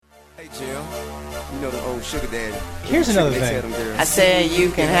Hey, Jim. You know the old sugar daddy. Here's another thing. I said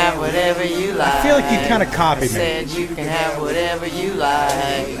you can have whatever you like. I feel like you kind of copied me. I said you can have whatever you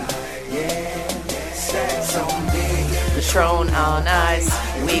like. Patron on ice.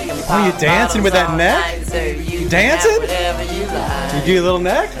 We can pop Oh, you dancing with that bottles neck? all night, so you Dancing? Can have whatever you like. You do a little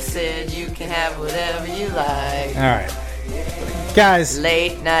neck? I said you can have whatever you like. All right. Guys.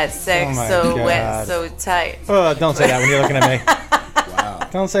 Late night sex, Oh my so God. wet, so tight. Oh, don't say that when you're looking at me. Wow.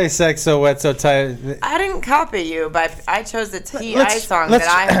 Don't say sex so wet, so tight. I didn't copy you, but I chose the T.I. Let's- song let's-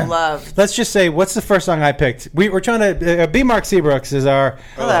 that I love. Let's just say, what's the first song I picked? We're trying to. B. Mark Seabrooks is our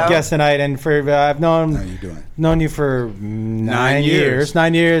Hello. guest tonight, and for I've How you doing? known you for 9 years.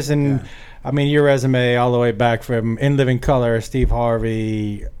 9 years, and Yeah. I mean your resume all the way back from In Living Color, Steve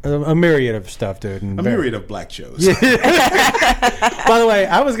Harvey, a myriad of stuff, dude. And A myriad of black shows. By the way,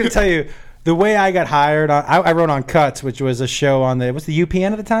 I was going to tell you the way I got hired on. I wrote on Cuts, which was a show on the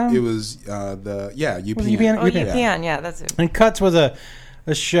UPN at the time. It was UPN. Was it UPN? Oh, you can, yeah, that's it. And Cuts was a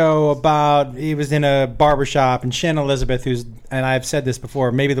show about, he was in a barbershop, and Shannon Elizabeth, and I've said this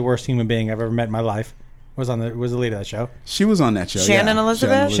before, maybe the worst human being I've ever met in my life, was the lead of that show. She was on that show. Shannon yeah.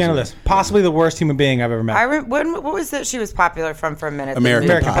 Elizabeth? Shannon Elizabeth, possibly the worst human being I've ever met. What was it she was popular from for a minute? American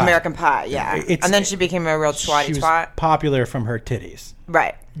The movie? Pie. American Pie, yeah. It's- And then she became a real She twatty was twat. popular from her titties.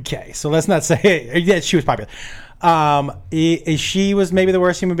 Right. Okay, so let's not say yeah, she was popular. She was maybe the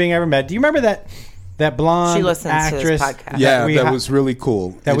worst human being I ever met. Do you remember that blonde She listens to this actress? podcast. Yeah, we that hi- was really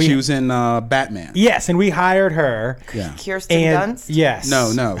cool. that And we- she was in Batman. Yes, and we hired her. Yeah. Kirsten And Dunst? yes,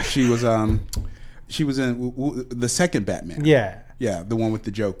 No, she was in the second Batman. Yeah. Yeah, the one with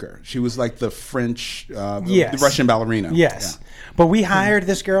the Joker. She was like the French, Yes. the Russian ballerina. Yes. Yeah. But we hired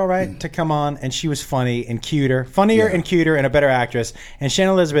this girl, right, to come on, and she was funnier and cuter and a better actress. And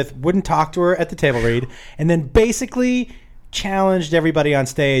Shannon Elizabeth wouldn't talk to her at the table read, and then basically challenged everybody on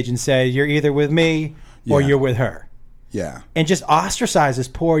stage and said, "You're either with me or Yeah. you're with her," Yeah. and just ostracized this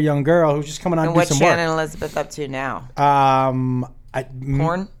poor young girl who's just coming on And to do what's some Shannon work. Elizabeth up to now? Porn?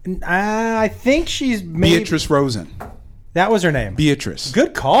 Porn? I think she's maybe, Beatrice Rosen. that was her name. Beatrice.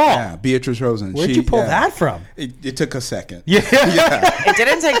 Good call. Yeah, Beatrice Rosen. Where'd you pull that from? It took a second. Yeah. It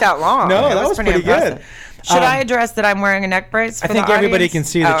didn't take that long. No, It that was pretty impressive. good. Should I address that I'm wearing a neck brace for I think the everybody audience? can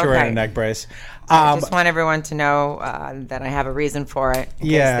see that Oh, you're wearing okay. a neck brace. I just want everyone to know that I have a reason for it. In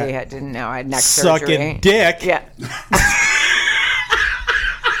Yeah. case they didn't know I had neck surgery. Sucking dick. Yeah.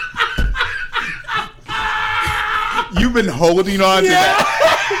 You've been holding on to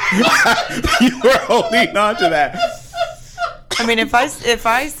that. You were holding on to that. I mean, if I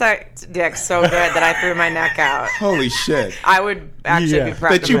sucked dick so good that I threw my neck out, Holy shit. I would actually be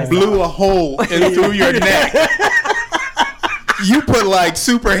proud That of you myself. blew a hole in through your neck. You put like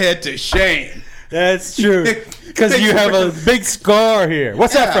Superhead to shame. That's true. Because you have a big scar here.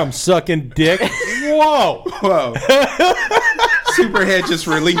 What's that Yeah. from? Sucking dick? Whoa. Whoa. Superhead just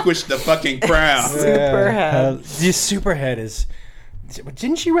relinquished the fucking crown. Superhead. This Superhead is...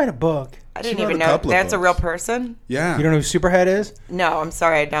 Didn't she write a book? I didn't She wrote even a know couple of that's a books. real person. Yeah. You don't know who Superhead is? No, I'm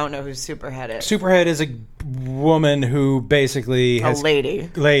sorry, I don't know who Superhead is. Superhead is a woman who basically A has...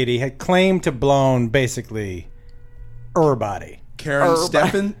 lady. had claimed to blown basically her body. Karen Herb.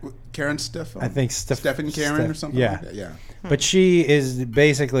 Stefan? Karen Stefan? I think Stefan Karen or something yeah. like that? Yeah. But she is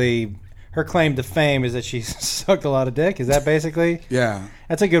basically... Her claim to fame is that she sucked a lot of dick. Is that basically... Yeah.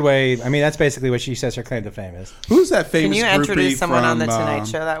 That's a good way... I mean, that's basically what she says her claim to fame is. Who's that famous Can you groupie introduce someone on from, the Tonight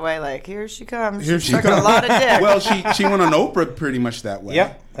Show that way? Like, here she comes. Here She's she sucking comes. a lot of dick. Well, she went on Oprah pretty much that way.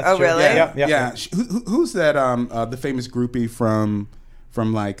 Yep. That's Oh, true. really? Yep, yep, Yeah. yep. Who's that? The famous groupie from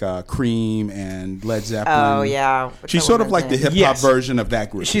like Cream and Led Zeppelin. Oh, yeah. What's She's that sort of woman's like the name? hip hop Yes. version of that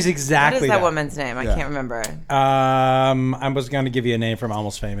group. She's What exactly is that woman's name? I Yeah. can't remember. I was going to give you a name from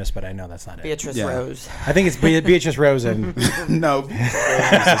Almost Famous, but I know that's not it. Beatrice Yeah. Rose. I think it's Beatrice Rosen. No, she's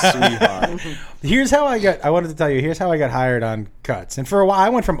a sweetheart. Here's how I wanted to tell you, here's how I got hired on Cuts. And for a while, I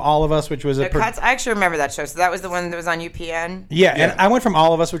went from All of Us, which was The Cuts. I actually remember that show. So that was the one that was on UPN. Yeah, Yeah. and I went from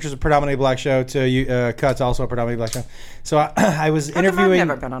All of Us, which was a predominantly black show, to Cuts, also a predominantly black show. So I was How come interviewing. I've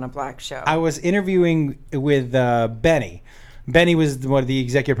never been on a black show. I was interviewing with Benny. Benny was the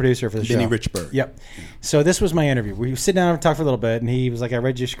executive producer for the show. Benny Richburg. Yep. So this was my interview. We sit down and talk for a little bit, and he was like, "I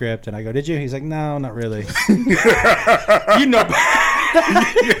read your script," and I go, "Did you?" He's like, "No, not really." You know,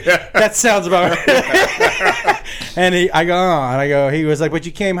 that sounds about right. And I go, "Oh," and I go, he was like, "But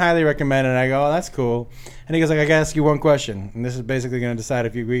you came highly recommended." And I go, "Oh, that's cool." And he goes, like, "I gotta ask you one question, and this is basically going to decide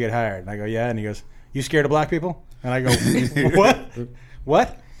if we get hired." And I go, "Yeah." And he goes, "You scared of black people?" And I go, "What?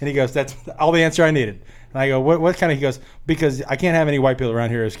 What?" And he goes, "That's all the answer I needed." And I go, what kind of? He goes, because I can't have any white people around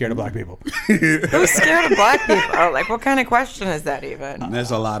here who are scared of black people. Who's scared of black people? Oh, like, what kind of question is that even?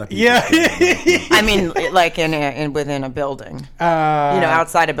 There's a lot of people. Yeah. I mean, like within a building.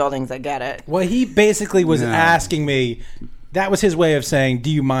 Outside of buildings, I get it. Well, he basically was asking me. That was his way of saying,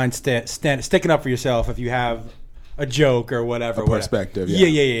 do you mind sticking up for yourself if you have a joke or whatever? Perspective,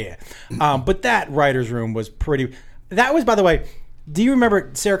 yeah. But that writer's room was pretty... That was, by the way, do you remember,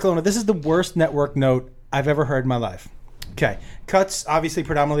 Sarah Colonna, this is the worst network note I've ever heard in my life. Okay. Cuts, obviously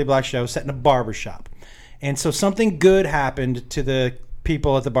predominantly black show, set in a barbershop. And so something good happened to the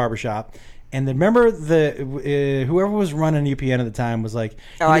people at the barbershop. And remember whoever was running UPN at the time was like,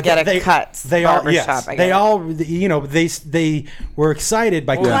 I get it. Cuts. They all, yes, they all, they were excited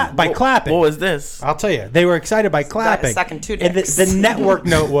by clapping. What was this? I'll tell you, they were excited by clapping. Sucking two and dicks. the network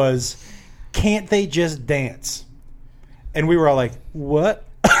note was, "Can't they just dance?" And we were all like, "What?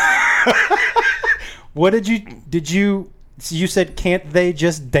 What did you? So you said, can't they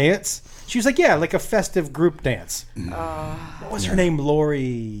just dance?" She was like, "Yeah, like a festive group dance." What was her name?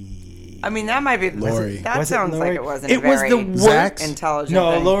 Lori. I mean, that might be Lori. That sounds like it wasn't. It was the worst. Intelligent.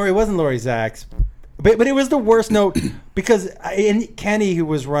 No, thing. Lori, it wasn't Lori Zacks. But it was the worst note because Kenny, who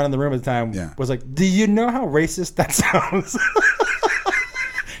was running the room at the time, was like, "Do you know how racist that sounds?"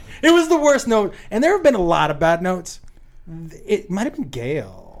 It was the worst note, and there have been a lot of bad notes. It might have been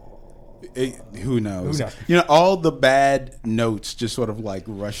Gail. Who knows? Who knows? You know, all the bad notes just sort of like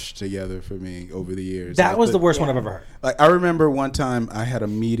rushed together for me over the years. That was the worst one I've ever heard. Like, I remember one time I had a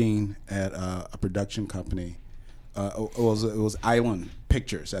meeting at a production company. It was Island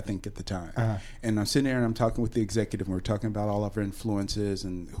Pictures, I think, at the time. And I'm sitting there and I'm talking with the executive, and we're talking about all of our influences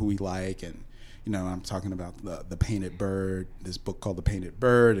and who we like, and I'm talking about the Painted Bird, this book called The Painted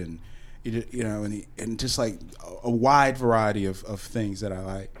Bird, and and just like a wide variety of things that I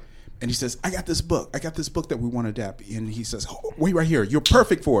like. And he says, I got this book that we want to adapt. And he says, "Oh, wait right here. You're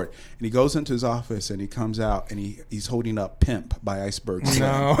perfect for it." And he goes into his office and he comes out and he's holding up Pimp by Iceberg Slim.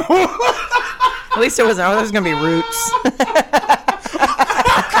 No. At least it wasn't. There's going to be Roots.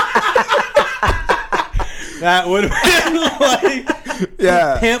 That would have been like...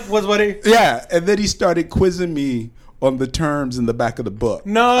 Yeah. Pimp was what he... Yeah. And then he started quizzing me on the terms in the back of the book.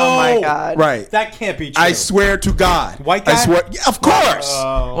 No. Oh, my God. Right. That can't be true. I swear to God. White guy? I swear. Yeah, of course.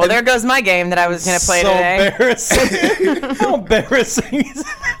 Well, there goes my game that I was going to play today. Embarrassing. How embarrassing.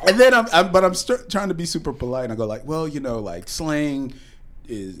 And then I'm trying to be super polite, and I go like, well, like slang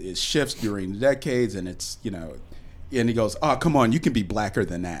is shifts during the decades, and it's and he goes, "Oh, come on, you can be blacker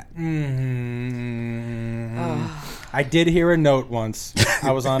than that." Mm-hmm. I did hear a note once.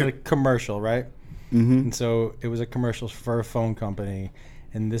 I was on a commercial, right? Mm-hmm. And so it was a commercial for a phone company,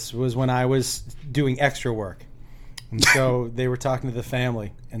 and this was when I was doing extra work. And so they were talking to the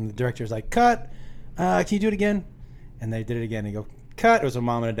family, and the director was like, "Cut! Can you do it again?" And they did it again. He go, "Cut!" It was a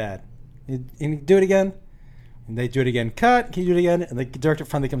mom and a dad. And you do it again, and they do it again. "Cut! Can you do it again?" And the director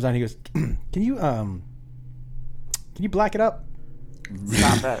finally comes on. And he goes, "Can you black it up?"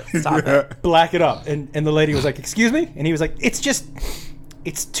 Stop it. Black it up. And the lady was like, "Excuse me?" And he was like,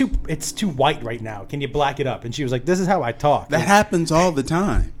 It's too white right now. Can you black it up?" And she was like, "This is how I talk." That happens all the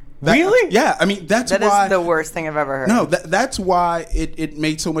time. Really? Yeah. I mean, that is the worst thing I've ever heard. No, that's why it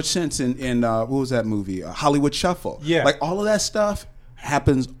made so much sense in what was that movie? Hollywood Shuffle. Yeah. Like all of that stuff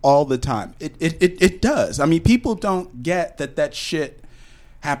happens all the time. It does. I mean, people don't get that shit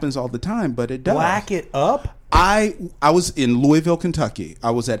happens all the time, but it does. Black it up? I was in Louisville, Kentucky.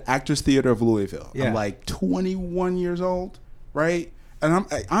 I was at Actors Theater of Louisville. Yeah. I'm like 21 years old, right? And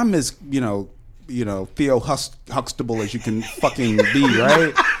I'm as Theo Huxtable as you can fucking be,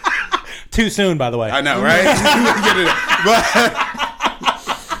 right? Too soon, by the way. I know, right?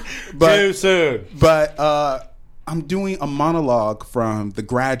 but Too soon. But I'm doing a monologue from The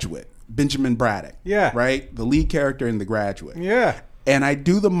Graduate, Benjamin Braddock. Yeah. Right? The lead character in The Graduate. Yeah. And I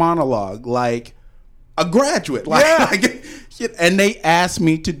do the monologue like a graduate. Like, and they asked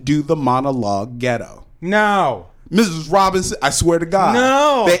me to do the monologue ghetto. No. Mrs. Robinson, I swear to God.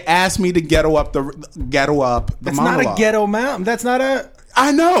 No. They asked me to ghetto up the That's monologue. not a ghetto mountain. That's not a...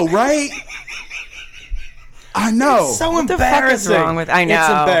 I know, right? I know. It's so What the embarrassing. fuck is wrong with? I know It's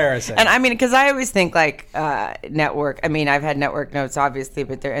embarrassing. and I mean, because I always think like network. I mean, I've had network notes, obviously,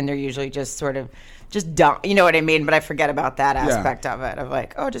 but they're usually just sort of just dumb. You know what I mean? But I forget about that aspect of it. Of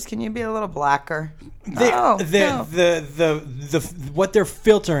like, oh, just can you be a little blacker? The what they're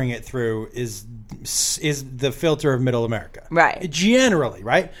filtering it through is the filter of middle America. Right. Generally,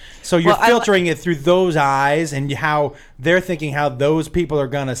 right? So you're filtering it through those eyes and how they're thinking how those people are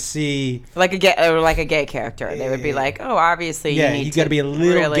going to see. like a gay character. They would be like, oh, obviously, Yeah, you need got to be a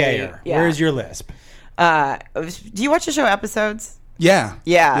little really, gayer. Yeah. Where's your lisp? Do you watch the show Episodes? Yeah.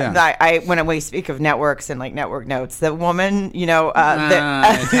 I when we speak of networks and like network notes, the woman, it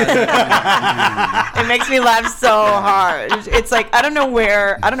makes me laugh so hard. It's like I don't know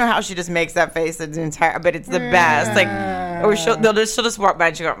how she just makes that face the entire, but it's the best. Like, or she'll just walk by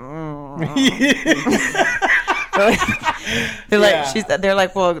and she'll go. They're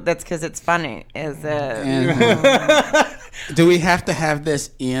like, well, that's because it's funny. Do we have to have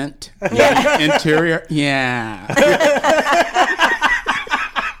this interior? Yeah.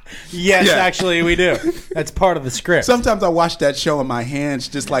 Yes, actually, we do. That's part of the script. Sometimes I watch that show and my hands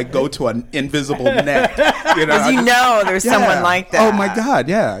just like go to an invisible net. Because there's someone like that. Oh my God,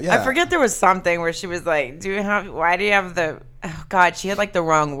 yeah. I forget there was something where she was like, why do you have the, oh God, she had like the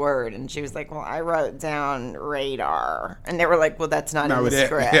wrong word. And she was like, well, I wrote down radar. And they were like, well, that's not in the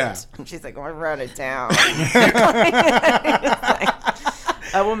script. Yeah. And she's like, well, I wrote it down.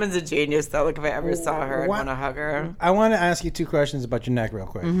 That woman's a genius, though. Like, if I ever saw her, I'd want to hug her. I want to ask you 2 questions about your neck real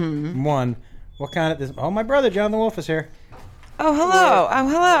quick. Mm-hmm. One, what kind of this? Oh, my brother, John the Wolf, is here. Oh, hello.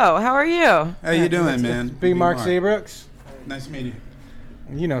 Hello. How are you? How you doing, man? B. Mark Seabrooks. Nice to meet you.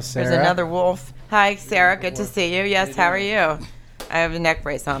 You know Sarah. There's another wolf. Hi, Sarah. Good to see you. Yes, how are you? I have a neck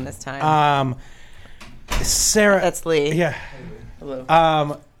brace on this time. Sarah. That's Lee. Yeah.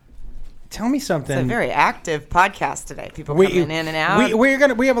 Hello. Tell me something. It's a very active podcast today. People coming in and out. We have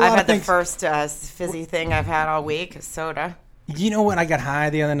a lot of things. I've had the first fizzy thing I've had all week, a soda. You know what? I got high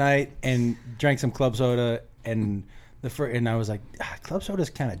the other night and drank some club soda, and I was like, club soda's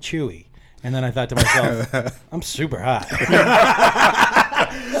kind of chewy. And then I thought to myself, I'm super high.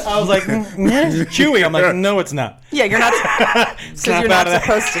 I was like, it's chewy. I'm like, no, it's not. Yeah, you're not. Because you're not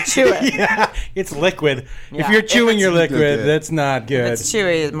supposed to chew it. Yeah, it's liquid. Yeah. If you're chewing your liquid, that's not good. If it's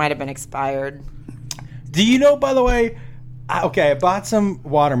chewy, it might have been expired. Do you know, by the way, I bought some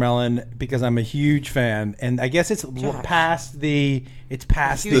watermelon because I'm a huge fan, and I guess it's past the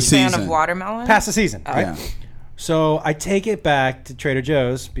season. Fan of watermelon? Past the season, right? Yeah. So I take it back to Trader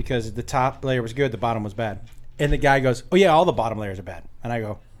Joe's because the top layer was good, the bottom was bad. And the guy goes, oh, yeah, all the bottom layers are bad. And I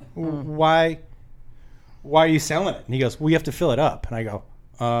go, why are you selling it? And he goes, well, you have to fill it up. And I go,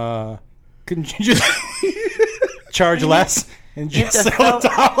 couldn't you just charge less and just sell the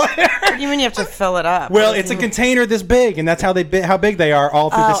top layer? What do you mean you have to fill it up? Well, it's a container this big, and that's how big they are all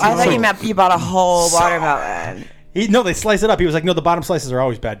through the season. I thought you meant you bought a whole watermelon. No, they slice it up. He was like, no, the bottom slices are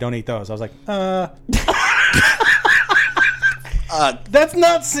always bad. Don't eat those. I was like, that's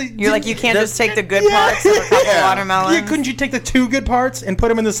not. You're like, you can't just take the good parts of a couple watermelons. Yeah, couldn't you take the 2 good parts and put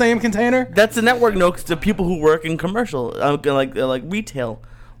them in the same container? That's the network notes to people who work in commercial, like retail.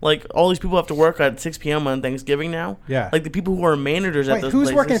 Like, all these people have to work at 6 p.m. on Thanksgiving now. Yeah. Like, the people who are managers at those places.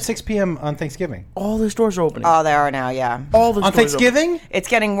 Who's working at 6 p.m. on Thanksgiving? All the stores are opening. Oh, they are now, yeah. All the on stores Thanksgiving? It's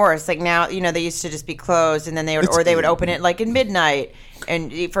getting worse. Like, now, they used to just be closed, and then they would open it, like, at midnight.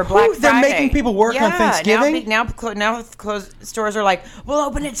 And for Black Friday. They're making people work on Thanksgiving? Now closed stores are like, we'll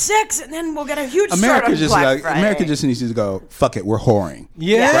open at 6, and then we'll get a huge start on Black Friday. America just needs to go, fuck it, we're whoring.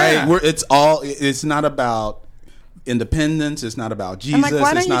 Yeah. Right? It's not about independence. It's not about Jesus.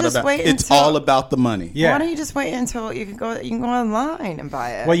 It's not about. It's all about the money. Yeah. Why don't you just wait until you can go online and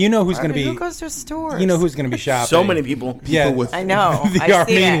buy it? Well, you know who's going to be. Who goes to stores? You know who's going to be shopping. So many people. I know. The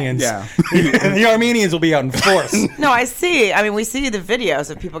Armenians. Yeah. The Armenians will be out in force. No, I see. I mean, we see the videos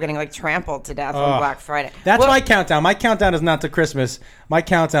of people getting like trampled to death on Black Friday. That's my countdown. My countdown is not to Christmas. My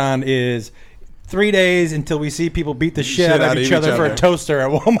countdown is 3 days until we see people beat the shit out of each other for a toaster at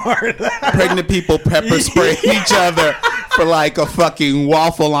Walmart. Pregnant people pepper spray each other for like a fucking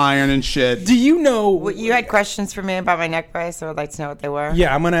waffle iron and shit. Do you know? You had questions for me about my neck brace, or I'd like to know what they were.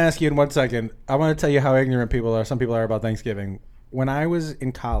 Yeah, I'm going to ask you in 1 second. I want to tell you how ignorant some people are about Thanksgiving. When I was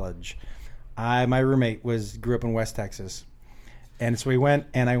in college, my roommate grew up in West Texas. And so I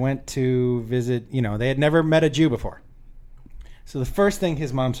went to visit, they had never met a Jew before. So the first thing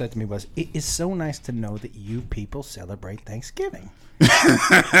his mom said to me was, "It is so nice to know that you people celebrate Thanksgiving." And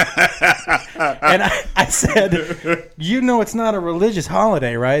I said, it's not a religious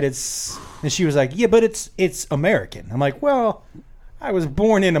holiday, right? And she was like, "Yeah, but it's American." I'm like, "Well, I was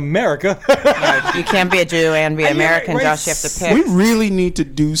born in America." You can't be a Jew and be American, right? Josh. You have to pick. We really need to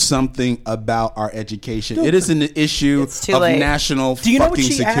do something about our education. It is an issue of national fucking security. Do you know what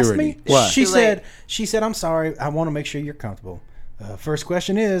she asked me? What? She said, "I'm sorry. I want to make sure you're comfortable. First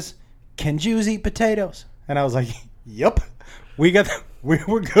question is, can Jews eat potatoes?" And I was like, "Yep." We got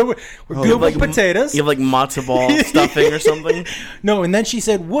We're good. We're good with potatoes. You have like matzo ball stuffing or something. No, and then she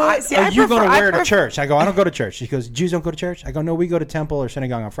said, "What are you going to wear to church?" I go, "I don't go to church." She goes, "Jews don't go to church?" I go, "No, we go to temple or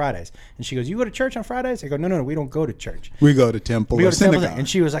synagogue on Fridays." And she goes, "You go to church on Fridays?" I go, "No, we don't go to church. We go to temple or synagogue." And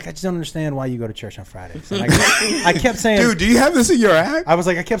she was like, "I just don't understand why you go to church on Fridays." And I kept saying, "Dude, do you have this in your act?" I was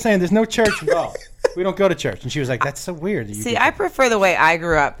like, I kept saying, "There's no church involved. We don't go to church." And she was like, "That's so weird." That you See, I prefer the way I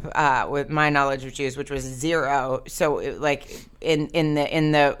grew up with my knowledge of Jews, which was zero. So,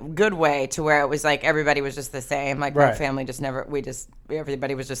 in the good way, to where it was like everybody was just the same. Like my family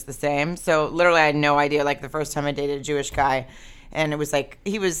everybody was just the same. So literally, I had no idea. Like the first time I dated a Jewish guy. And it was like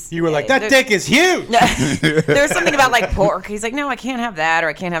you were like, that dick is huge. There was something about like pork. He's like, no, I can't have that, or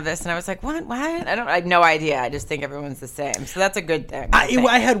I can't have this. And I was like, what? I had no idea. I just think everyone's the same. So that's a good thing.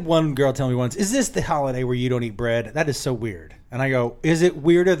 I had one girl tell me once, "Is this the holiday where you don't eat bread? That is so weird." And I go, "Is it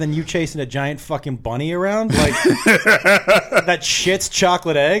weirder than you chasing a giant fucking bunny around like that shits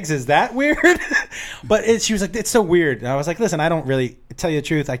chocolate eggs? Is that weird?" But she was like, "It's so weird." And I was like, "Listen, I don't really tell you the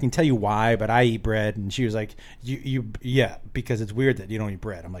truth. I can tell you why, but I eat bread." And she was like, yeah, because it's weird that you don't eat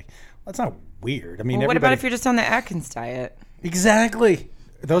bread." I'm like, "That's not weird." I mean, what about if you're just on the Atkins diet? Exactly.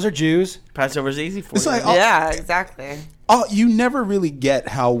 Those are Jews. Passover's easy for you. Like, yeah, exactly. You never really get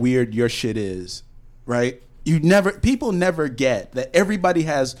how weird your shit is, right? People never get that everybody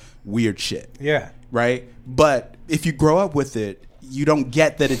has weird shit. Yeah. Right? But if you grow up with it, you don't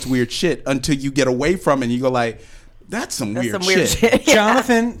get that it's weird shit until you get away from it and you go like, that's some weird shit. Yeah.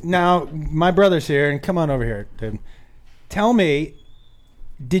 Jonathan, now my brother's here, and come on over here, dude. Tell me,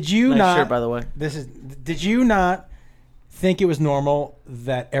 did you nice not? Shirt, by the way. Did you not think it was normal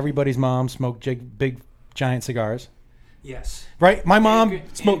that everybody's mom smoked big giant cigars? Yes. Right? My mom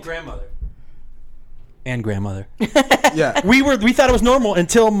smoked. And grandmother. Yeah. We thought it was normal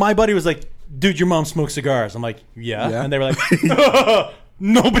until my buddy was like, "Dude, your mom smokes cigars." I'm like, yeah. And they were like,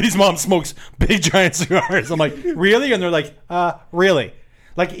 "Nobody's mom smokes big giant cigars." I'm like, "Really?" And they're like, really?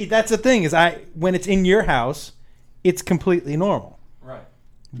 Like, that's the thing is when it's in your house, it's completely normal. Right.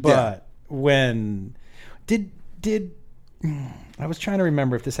 But when did I was trying to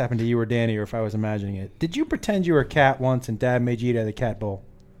remember if this happened to you or Danny or if I was imagining it. Did you pretend you were a cat once and Dad made you eat out of the cat bowl?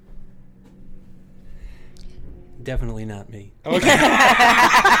 Definitely not me. Okay.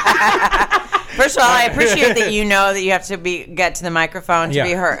 First of all, I appreciate that you know that you have to get to the microphone to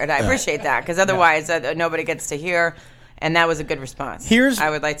be heard. I appreciate that because otherwise nobody gets to hear. And that was a good response. I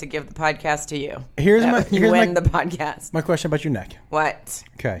would like to give the podcast to you. Here's the podcast. My question about your neck. What?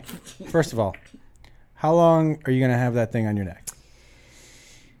 Okay. First of all, how long are you going to have that thing on your neck?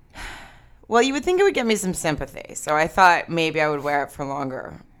 Well, you would think it would get me some sympathy, so I thought maybe I would wear it for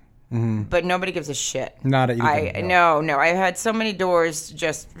longer. Mm-hmm. But nobody gives a shit. Not at you. No. I had so many doors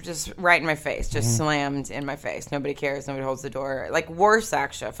just right in my face, just slammed in my face. Nobody cares. Nobody holds the door. Like worse,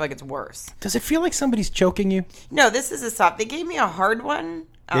 actually. I feel like it's worse. Does it feel like somebody's choking you? No, this is a soft. They gave me a hard one.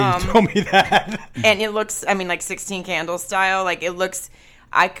 Yeah, you told me that. And it looks, like 16 candle style. Like it looks.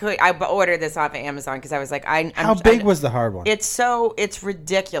 I ordered this off of Amazon because I was like, how big was the hard one? It's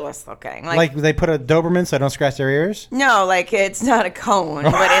ridiculous looking. Like they put a Doberman so I don't scratch their ears? No, like it's not a cone,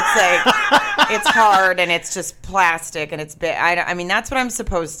 but it's like it's hard and it's just plastic and it's big. I mean, that's what I'm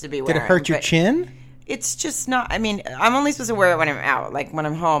supposed to be wearing. Did it hurt your chin? It's just not. I mean, I'm only supposed to wear it when I'm out. Like when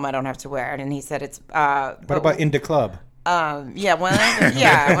I'm home, I don't have to wear it. And he said it's. What about in the club? Yeah, when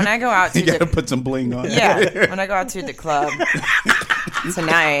I go out to you gotta put some bling on. Yeah, when I go out to the club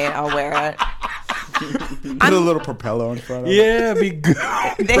tonight, I'll wear it. Put a little propeller on front of it. Yeah, be good.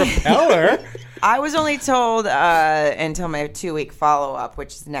 Propeller? I was only told until my 2-week follow-up,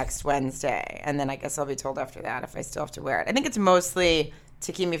 which is next Wednesday. And then I guess I'll be told after that if I still have to wear it. I think it's mostly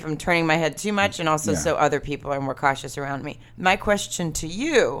to keep me from turning my head too much and also so other people are more cautious around me. My question to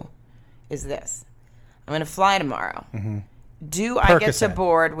you is this. I'm going to fly tomorrow. Mm-hmm. Do I get to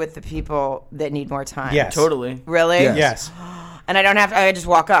board with the people that need more time? Yes. Totally. Really? Yes. And I don't have to, I just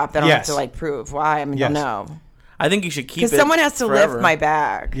walk up. I don't have to prove why. I mean, you'll know. I think you should keep it because someone has to forever. lift my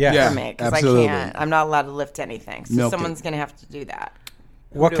bag for me because I can't. I'm not allowed to lift anything. So someone's going to have to do that.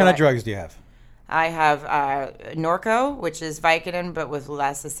 What kind of drugs do you have? I have Norco, which is Vicodin, but with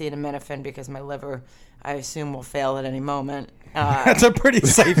less acetaminophen because my liver, I assume, will fail at any moment. That's a pretty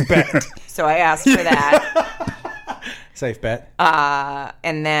safe bet. So I asked for that. Safe bet.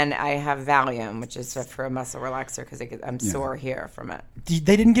 And then I have Valium, which is for a muscle relaxer because I'm sore here from it.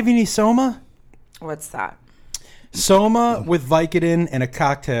 They didn't give you any Soma? What's that? Soma with Vicodin and a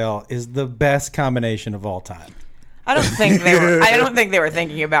cocktail is the best combination of all time. I don't think they were. I don't think they were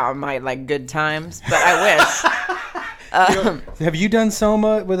thinking about my good times, but I wish. Have you done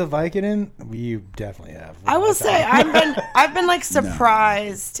soma with a Vicodin? You definitely have. I will say I've been like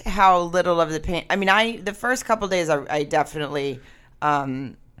surprised how little of the pain. I mean, the first couple days I definitely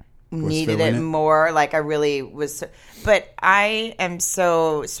needed it more. Like I really was, but I am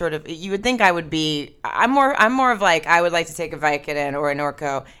so sort of. You would think I would be. I'm more of like I would like to take a Vicodin or a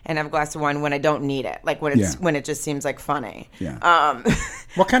Norco and have a glass of wine when I don't need it. Like when it just seems like funny. Yeah.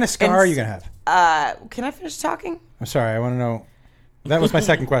 What kind of scar are you gonna have? Can I finish talking? I'm sorry. I want to know. That was my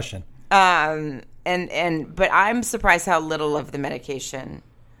second question. But I'm surprised how little of the medication.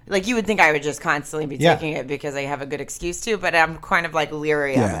 Like you would think I would just constantly be taking it because I have a good excuse to, but I'm kind of like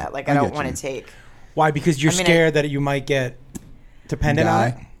leery of it. Like I don't want to take. Why? Because you're scared that you might get dependent on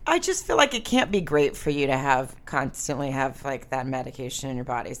it? I just feel like it can't be great for you to constantly have like that medication in your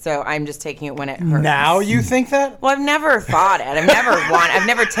body. So I'm just taking it when it hurts. Now you think that? Well, I've never thought it. I've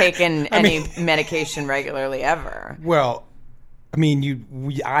never taken any medication regularly ever. Well, I mean,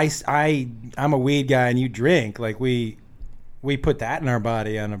 I'm a weed guy and you drink. Like we put that in our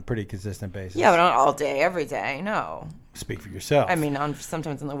body on a pretty consistent basis. Yeah, but not all day, every day. No. Speak for yourself. I mean,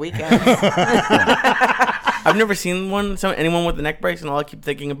 sometimes on the weekends. I've never seen anyone with a neck brace, and all I keep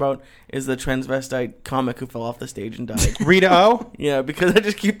thinking about is the transvestite comic who fell off the stage and died. Rita O? Yeah, because I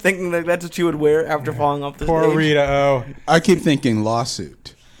just keep thinking that that's what she would wear after falling off the Poor stage. Poor Rita O. I keep thinking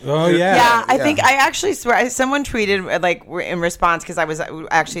lawsuit. Oh, yeah. Yeah, I think I actually swear someone tweeted like in response because I was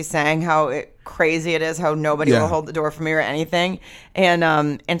actually saying how crazy it is how nobody will hold the door for me or anything,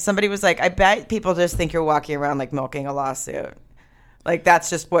 and somebody was like, I bet people just think you're walking around like milking a lawsuit. Like that's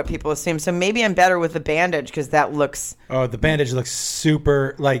just what people assume. So maybe I'm better with the bandage because that looks. Oh, the bandage looks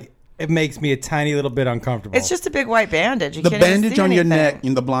super like. It makes me a tiny little bit uncomfortable. It's just a big white bandage. The bandage on your neck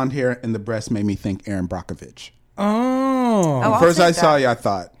and the blonde hair and the breast made me think Aaron Brockovich. Oh. First I saw you, I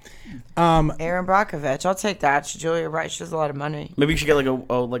thought. Aaron Brockovich. I'll take that. Julia Wright. She has a lot of money. Maybe you should get like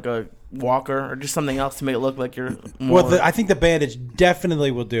a walker or just something else to make it look like you're more... Well, I think the bandage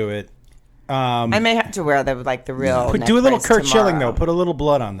definitely will do it. I may have to wear the real neck do a little brace Kurt tomorrow. Schilling, though. Put a little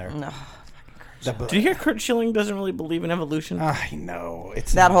blood on there. No. Did you hear Kurt Schilling doesn't really believe in evolution? I know.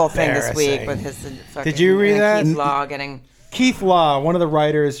 It's that whole thing this week with his fucking... Did you read that? Keith Law getting... Keith Law, one of the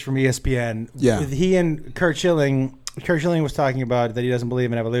writers from ESPN. Yeah. He and Kurt Schilling was talking about that he doesn't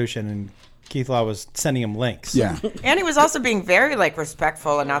believe in evolution, and Keith Law was sending him links. Yeah. And he was also being very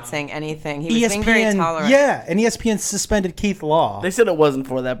respectful and not saying anything. He was being very tolerant. Yeah, and ESPN suspended Keith Law. They said it wasn't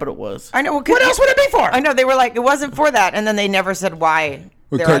for that, but it was. I know. What else would it be for? I know. They were like, it wasn't for that, and then they never said why.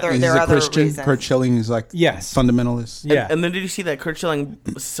 Well, There are other Christian. reasons. Kurt Schilling is like fundamentalist. Yeah. And then did you see that Kurt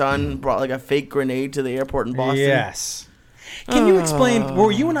Schilling's son brought like a fake grenade to the airport in Boston? Yes. Can you explain?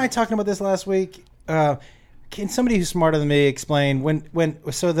 Were you and I talking about this last week? Can somebody who's smarter than me explain when the evolution?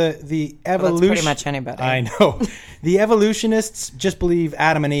 Well, that's pretty much anybody. I know. The evolutionists just believe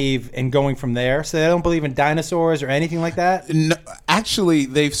Adam and Eve and going from there, so they don't believe in dinosaurs or anything like that. No, actually,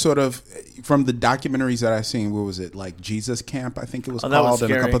 they've sort of from the documentaries that I've seen. What was it like? Jesus Camp, I think it was called, was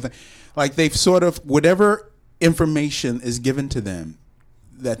and a couple of things. Like they've sort of whatever information is given to them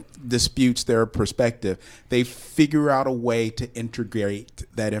that disputes their perspective, they figure out a way to integrate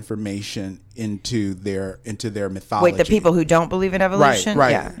that information into their mythology. Wait, the people who don't believe in evolution,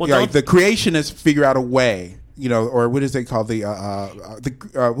 right? Yeah. Well, Like the creationists figure out a way, or what is they call the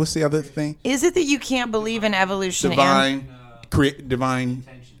what's the other thing? Is it that you can't believe in evolution? Divine.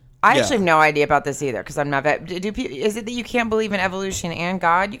 I actually have no idea about this either because I'm not. Is it that you can't believe in evolution and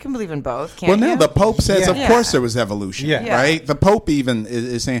God? You can believe in both, can't you? Well, no, the Pope says, Yeah. of course, there was evolution, right? The Pope even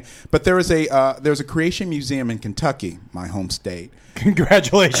is saying, but there's a creation museum in Kentucky, my home state.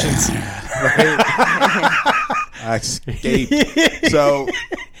 Congratulations. I escaped. So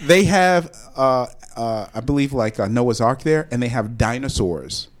they have, I believe, like Noah's Ark there, and they have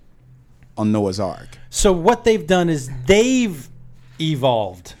dinosaurs on Noah's Ark. So what they've done is they've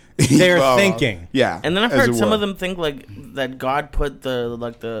evolved. They're thinking. Yeah. And then I've heard some of them think like that God put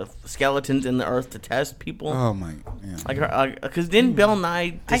the skeletons in the earth to test people. Oh my! Yeah. Like, because didn't Bill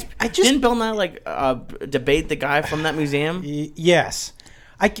Nye didn't Bill Nye debate the guy from that museum? Yes.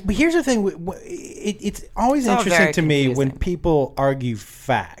 But here's the thing: it's always interesting to me when people argue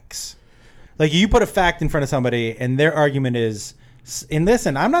facts. Like you put a fact in front of somebody, and their argument is, and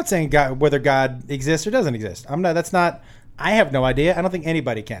listen, I'm not saying whether God exists or doesn't exist. I'm not. That's not. I have no idea. I don't think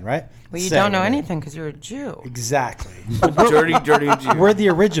anybody can, right? Well, you don't know anything because you're a Jew. Exactly. Dirty Jew. We're the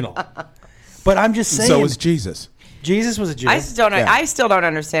original. But I'm just saying. So is Jesus. Jesus was a Jew. I still don't. Yeah. I still don't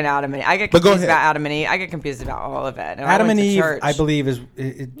understand Adam and Eve. I get But go confused ahead. about Adam and Eve. I get confused about all of it. And I Adam went and to Eve, church. I believe, is.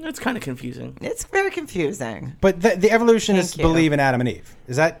 It's kind of confusing. It's very confusing. But the evolutionists Thank you. believe in Adam and Eve.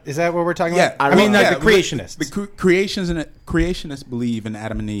 Is that what we're talking Yeah, about? I mean, like yeah, the creationists. The creationists believe in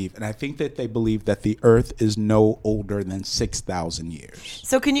Adam and Eve, and I think that they believe that the Earth is no older than 6,000 years.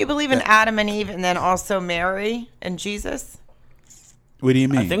 So can you believe in Adam and Eve and then also Mary and Jesus? What do you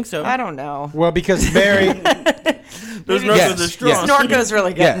mean? I think so. I don't know. Well, because Mary. Those Maybe- nerves Yes, are strong. yes. Snorko's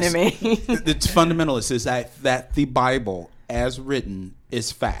really getting Yes. to me. It's fundamentalist is that the Bible, as written,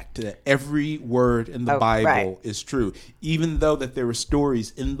 is fact. That every word in the Oh, Bible right. is true, even though that there are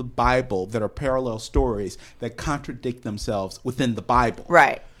stories in the Bible that are parallel stories that contradict themselves within the Bible.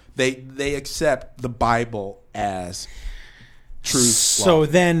 Right. They accept the Bible as truth. So law.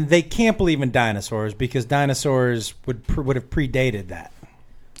 then they can't believe in dinosaurs because dinosaurs would have predated that.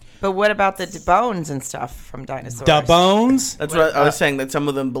 But what about the bones and stuff from dinosaurs? The bones. That's what I was saying. That some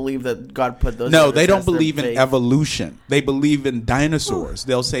of them believe that God put those. No, in they us don't as their believe in faith. evolution. They believe in dinosaurs.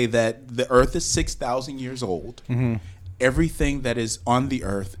 They'll say that the Earth is 6,000 years old. Mm-hmm. Everything that is on the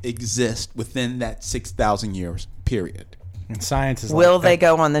Earth exists within that 6,000 years period. And science is Will like they that.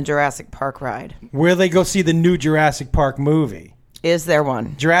 go on the Jurassic Park ride? Will they go see the new Jurassic Park movie? Is there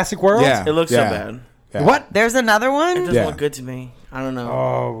one? Jurassic World? Yeah. It looks Yeah. so bad. Yeah. What? There's another It one? doesn't Yeah. look good to me. I don't know.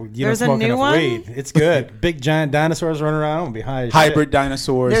 Oh, you There's a don't smoke new enough one? weed. It's good. Big giant dinosaurs running around and be high as Hybrid shit.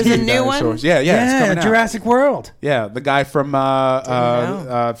 dinosaurs. There's a huge new one? dinosaurs. Yeah, yeah, it's coming out. Jurassic World. Yeah, the guy from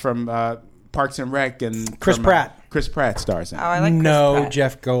know. Parks and Rec and Chris from, Pratt. Chris Pratt stars in. Oh, I like Chris No, Pratt.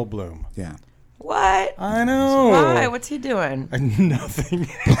 Jeff Goldblum. Yeah, What? I know. Why? What's he doing? Nothing.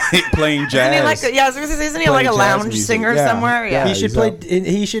 playing jazz. Isn't he like a, yeah, I was gonna say, isn't he Playing like a jazz lounge music. singer Yeah. somewhere? Yeah. Yeah. He should he's play. up.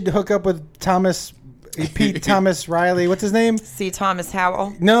 He should hook up with Pete Thomas Riley. What's his name? C. Thomas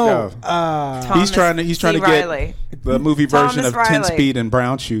Howell. No. Thomas He's trying to C. get Riley. the movie version Thomas of 10 Riley. Speed and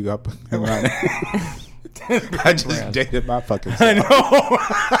Brown Shoe up. and running. I just dated my fucking self. I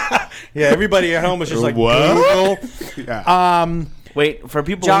know. Yeah, everybody at home was just like, What? Google. Yeah. Wait, for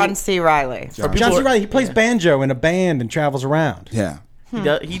people. John C. Riley. John John C. People- Riley. He plays banjo in a band and travels around. Yeah.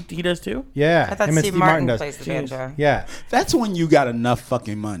 He does too. Yeah, I thought him and Steve Martin does. plays the banjo. Yeah, That's when you got enough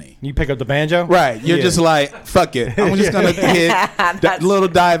fucking money. you pick up the banjo. Right. You're Yeah. just like, fuck it. I'm just going to hit That's- little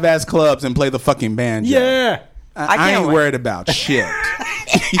dive ass clubs and play the fucking banjo. Yeah. I can't ain't wait. worried about shit.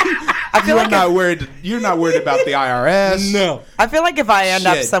 I feel You're like not worried. You're not worried about the IRS. No. I feel like if I end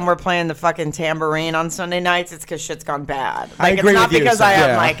up Shit. somewhere playing the fucking tambourine on Sunday nights, it's because shit's gone bad. I Like agree it's not with you, because so- I yeah.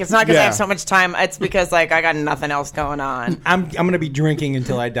 am like it's not because I Yeah. have so much time. It's because like I got nothing else going on. I'm gonna be drinking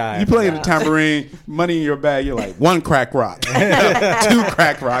until I die. You playing the tambourine, money in your bag. You're like one crack rock, 2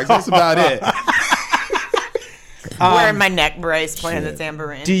 crack rocks. That's about it. Wearing my neck brace, playing the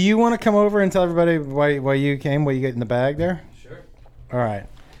tambourine. Do you want to come over and tell everybody why you came? What you get in the bag there? Sure. All right.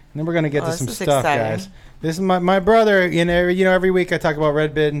 And then we're gonna get Oh, to this some is stuff, exciting. guys. This is my brother. Every week I talk about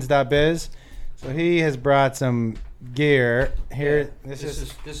redbiddens.biz. So he has brought some gear here. This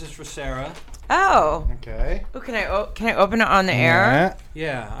is This is for Sarah. Oh, okay. Ooh, can I open it on the air?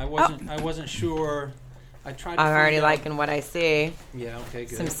 Yeah, I wasn't sure. I tried. To I'm already find out- liking what I see. Yeah. Okay.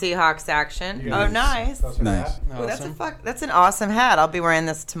 Good. Some Seahawks action. Oh, nice. Nice. Ooh, Awesome. that's an awesome hat. I'll be wearing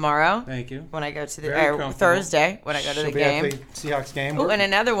this tomorrow Thank you. when I go to the Very comfortable. Thursday when I go to She'll the be at game. the Seahawks game. Oh, and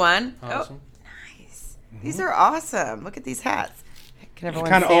another one. Awesome. Oh, nice. These are awesome. Look at these hats. Can everyone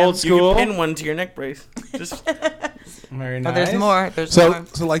Kinda see 'em? old You school. can pin one to your neck brace. Just Very Oh, nice. there's more. There's So, more.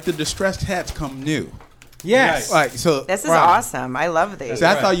 so like the distressed hats come new. Yes. Like so. This is right. awesome. I love these. So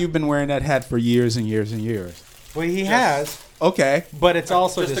I thought you've been wearing that hat for years and years and years. Well, he has, Okay. but it's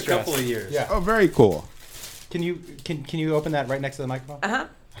also Just a distressed. couple of years. Yeah. Oh, very cool. Can you open that right next to the microphone? Uh-huh.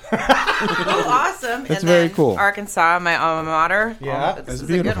 Oh, awesome. That's And very then cool. Arkansas, my alma mater. Yeah. This That's is a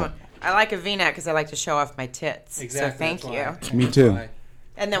good beautiful. one. I like a V-neck because I like to show off my tits. Exactly. So thank that's you. Me too. why.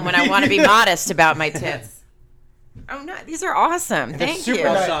 And then when I want to be modest about my tits. Oh, no. These are awesome. they're Thank super you.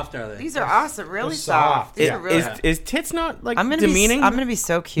 How nice. soft are they? These are awesome. Really They're soft. soft. These Yeah. are really is tits not like I'm gonna demeaning? be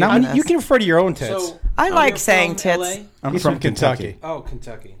so cute. Now, in you this. can refer to your own tits. So I you're like saying from tits. LA? I'm He's from Kentucky. Oh,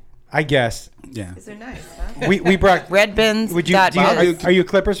 Kentucky. I guess. Yeah. These are nice, huh? We brought. Red bins. Would you? Are you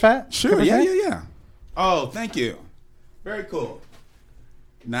Clippers fat? Sure. Clippers Yeah. fan? Yeah. Yeah. Oh, thank you. Very cool.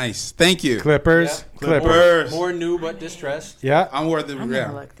 Nice. Thank you. Clippers. Yeah. Clippers. More new but distressed. Yeah. I'm worth the. I'm Yeah.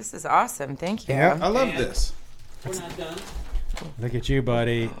 gonna look. This is awesome. Thank you. Yeah. I love this. We're not done. Look at you,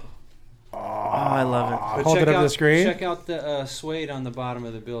 buddy. Oh, I love it. But Hold check it up to out, the screen. Check out the suede on the bottom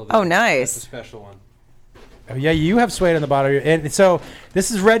of the building. Oh, nice. That's a special one. Oh, yeah, you have suede on the bottom of your. And so this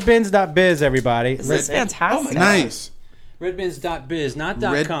is redbins.biz, everybody. This is fantastic. Nice. Redbins.biz, not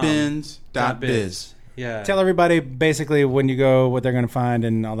 .com. Redbins.biz. Yeah. Tell everybody basically when you go what they're going to find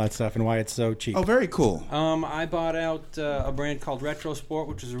and all that stuff and why it's so cheap. Oh, very cool. I bought out a brand called Retro Sport,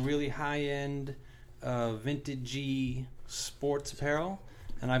 which is a really high-end, vintagey sports apparel,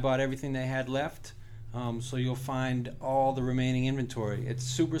 and I bought everything they had left. So you'll find all the remaining inventory. It's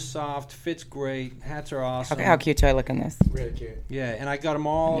super soft, fits great, hats are awesome. How cute do I look in this? Really cute. Yeah, and I got them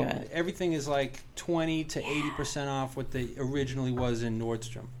all. Yeah. Everything is like 20 to 80% off what they originally was in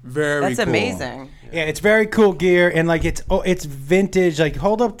Nordstrom. Very That's cool. amazing. Yeah, it's very cool gear and like it's vintage. Like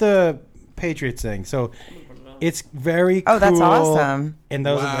hold up the Patriots thing. So it's very cool. Oh, that's awesome. And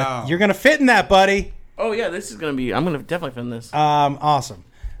those Wow. you're gonna fit in that, buddy. Oh yeah, this is gonna be. I'm gonna definitely film this. Awesome.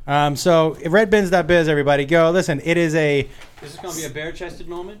 So redbins.biz, everybody go listen. It is a. Is this going to be a bare-chested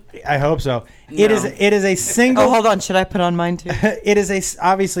moment? I hope so. No. It is a single. Oh, hold on. Should I put on mine too? It is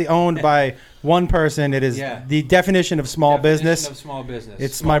obviously owned by one person. It is the definition of small business. Of small business.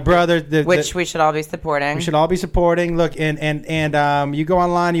 It's my brother. Which we should all be supporting. we should all be supporting. Look, and you go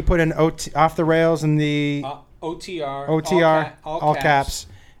online, you put in off the rails and the OTR. all caps,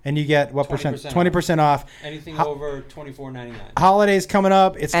 and you get what 20% percent? 20% off. Anything over $24.99. Holidays coming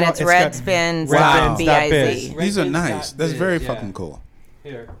up. and it's Redbins. Wow. B-I-Z. These are nice. That's very Yeah. fucking cool.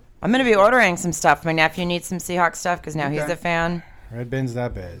 Here. I'm going to be ordering some stuff. My nephew needs some Seahawks stuff because now he's a fan.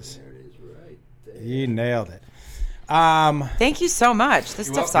 Redbins.biz. You nailed it. Thank you so much. This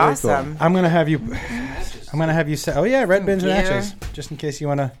stuff's Very cool. awesome. I'm gonna have you. I'm gonna have you say. Oh yeah, red bins and Thank you. ashes, just in case you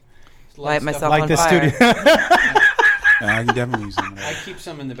wanna Light myself light on the fire. studio. I can definitely use them. I keep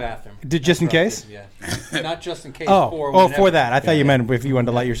some in the bathroom. Just in case. Yeah. Not just in case. For that. I thought you meant if you wanted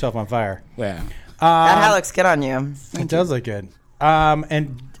to light yourself on fire. Yeah. That hat looks good on you. It does look good.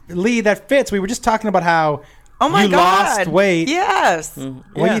 And Lee, that fits. We were just talking about how Oh my you God. lost weight. Yes.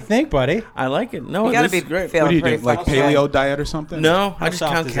 What do you think, buddy? I like it. No, You got to this be is great. feeling What do you pretty do? Like fucking paleo good. diet or something? No, I just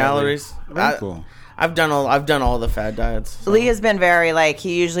soft count is that, calories. Very cool. I've done all the fad diets. so. Lee has been very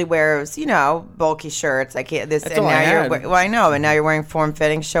he usually wears bulky shirts like this. That's and all I now had. well, I know, and now you're wearing form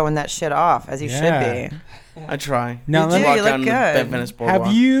fitting, showing that shit off as you Yeah. should be. I try. Now, You let do, me- you Walk look down good. the Venice Boardwalk.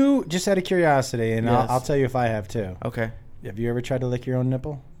 have you, just out of curiosity, and Yes. I'll tell you if I have too. Okay. Have you ever tried to lick your own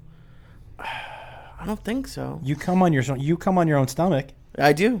nipple? I don't think so. You come on your own stomach.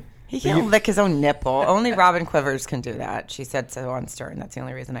 I do. He can't lick his own nipple. Only Robin Quivers can do that. She said so on Stern. That's the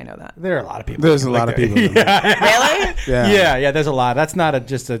only reason I know that. There are a lot of people. There's that a can lot of lick people. their- Really? Yeah. Yeah, there's a lot. That's not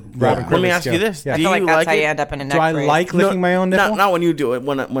just a Robin Yeah. Quivers Let me ask you skill. this. Yeah. I Do feel like you that's like how you it? end up in a neck Do I brace. like licking my own nipple? Not when you do it.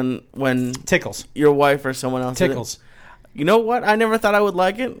 When Tickles. your wife or someone else did it. Tickles. You know what? I never thought I would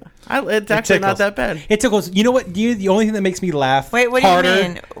like it. It's actually not tickles. that bad. It tickles. You know what? The only thing that makes me laugh Wait, what do harder, you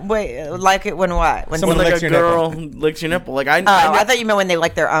mean? Wait, like it when what? When Someone When like licks a your girl licks your nipple. Like I I thought you meant when they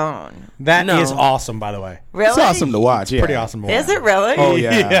like their own. That is No. awesome, by the way. Really? It's awesome to watch. Yeah. Pretty awesome. Is it really? Oh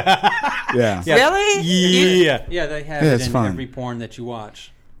yeah. Yeah. Yeah. Really? Yeah. Yeah, they have Yeah, it it's in fun. every porn that you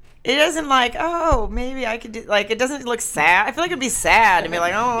watch. It isn't like, oh, maybe I could do, it doesn't look sad. I feel like it'd be sad to be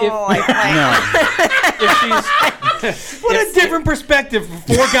like, oh, What a different perspective.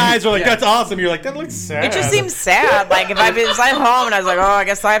 Four guys are like, that's awesome. You're like, that looks sad. it just seems sad. Like if I was at home and I was like, oh, I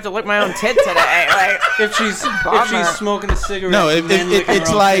guess I have to lick my own tit today. Like, If she's Bummer. smoking a cigarette No, and then licking it's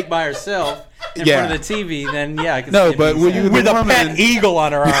her own like- dick by herself in Yeah. front of the TV, then yeah, I can No, see it but being when sad. you with the a woman, pet eagle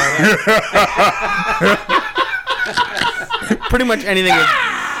on her arm. pretty much anything.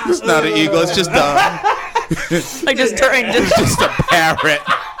 It's not an eagle. It's just a like just during just a parrot.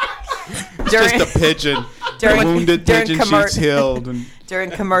 during Just a pigeon. During- Wounded during pigeon commer- she's healed. And during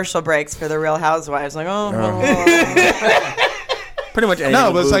commercial breaks for the Real Housewives, like pretty much anything.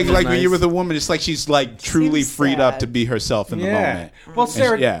 no, but it's with boobs like is when you're nice. with a woman, it's like she's like truly Seems freed up sad. to be herself in the Yeah. moment. Well,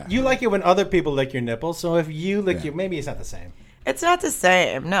 Sarah, yeah. you like it when other people lick your nipples. So if you lick Yeah. your, maybe it's not the same. it's not the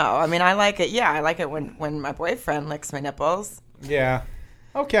same. No, I mean I like it. Yeah, I like it when my boyfriend licks my nipples. Yeah.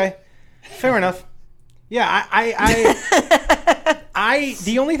 Okay. Fair enough. Yeah, I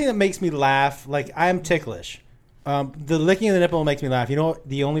the only thing that makes me laugh, like I'm ticklish. The licking of the nipple makes me laugh. You know what?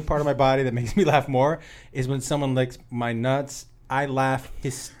 The only part of my body that makes me laugh more is when someone licks my nuts. I laugh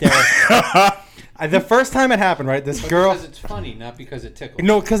hysterically. The first time it happened, right? This girl. Because it's funny, not because it tickles.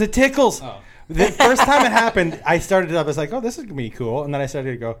 No, because it tickles. Oh. The first time it happened, I started up. I was like, "Oh, this is gonna be cool," and then I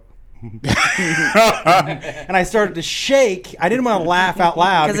started to go, and I started to shake. I didn't want to laugh out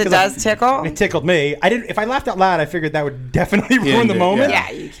loud Because it does tickle? It tickled me. I didn't. If I laughed out loud, I figured that would definitely ruin the it, moment. Yeah,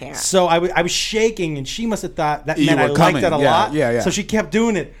 you can't. So I was shaking, and she must have thought that You meant I were liked coming. that a Yeah, lot. yeah. So she kept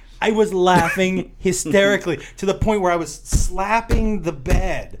doing it. I was laughing hysterically to the point where I was slapping the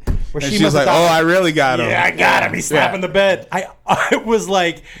bed. Where And she she's must have like, thought, "Oh, I really got him." yeah, I got him. He's slapping the bed. I was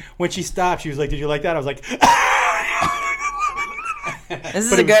like, when she stopped, she was like, "Did you like that?" I was like, This is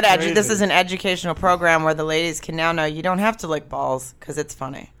But a it was good crazy. this is an educational program where the ladies can now know you don't have to lick balls because it's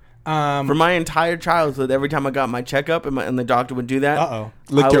funny. For my entire childhood, every time I got my checkup and the doctor would do that, Uh-oh.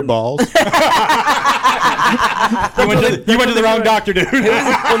 Lick I your would- balls. You went to the wrong doctor, dude. Who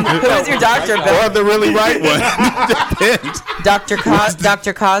was your doctor, Bill? Or the really right one. Depends. Dr.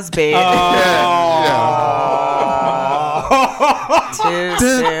 Cosby. Too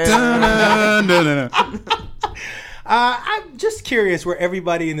soon. No. I'm just curious where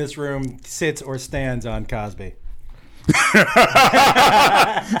everybody in this room sits or stands on Cosby.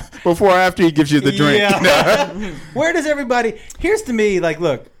 Before or after he gives you the drink. Yeah. Where does everybody? Here's to me, like,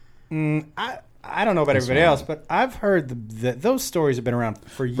 look, I don't know about everybody else, but I've heard those stories have been around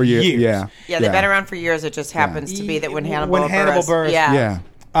for years. Yeah. Yeah, they've been around for years. It just happens to be that when Hannibal Buress, Yeah.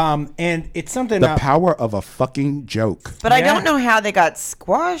 And it's something The that, power of a fucking joke. But I Yeah. don't know how they got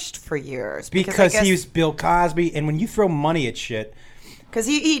squashed for years. because he was Bill Cosby, and when you throw money at shit, Because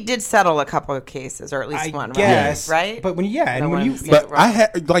he did settle a couple of cases, or at least I one, guess, right? But when you But I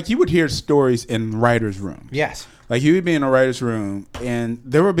had you would hear stories in writers' rooms. yes. Like you would be in a writer's room, and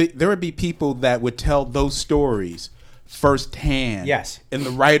there would be people that would tell those stories firsthand. Yes. In the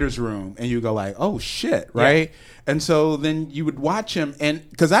writers' room, and you go like, "Oh shit!" Right? And so then you would watch him, and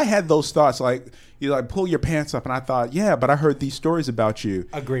because I had those thoughts, like you like pull your pants up, and I thought, "Yeah, but I heard these stories about you."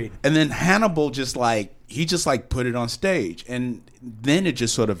 Agreed. And then Hannibal just put it on stage, and then it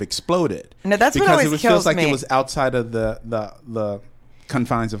just sort of exploded. No, that's what because always it was, kills feels like me. it was outside of the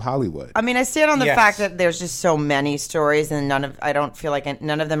confines of Hollywood. I mean, I stand on the Yes. fact that there's just so many stories, and I don't feel like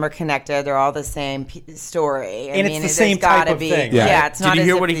none of them are connected. They're all the same story. And it's the there's same gotta type of be, thing, Yeah, right? it's Did not. you as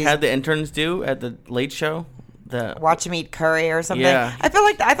hear if what he these- had the interns do at the Late Show? Watch him eat curry or something. Yeah. I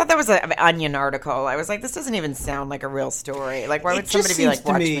thought that was an Onion article. I was like, this doesn't even sound like a real story. Like, why It would just somebody be seems like,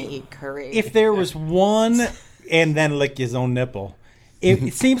 to watch me, me eat curry? If there was one, and then lick his own nipple,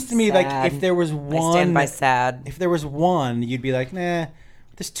 it seems to me like Sad. if there was I one, stand by sad. if there was one, you'd be like, nah.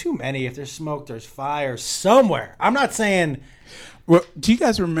 There's too many. If there's smoke, there's fire somewhere. I'm not saying. Well, do you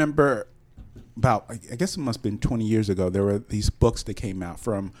guys remember about, I guess it must have been 20 years ago, there were these books that came out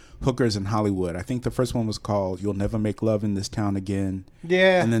from hookers in Hollywood. I think the first one was called You'll Never Make Love in This Town Again.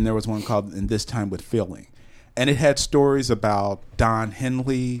 Yeah. And then there was one called In This Time with Feeling. And it had stories about Don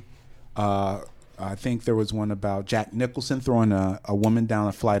Henley. I think there was one about Jack Nicholson throwing a woman down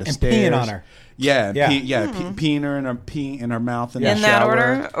a flight of And stairs. peeing on her. Yeah. Yeah. Peeing her and peeing in her mouth in the In that shower.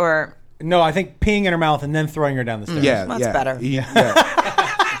 order? Or, No, I think peeing in her mouth and then throwing her down the stairs. Yeah, That's yeah. better.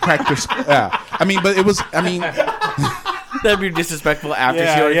 Cracked her. Yeah. I mean, but it was. I mean, That'd be disrespectful after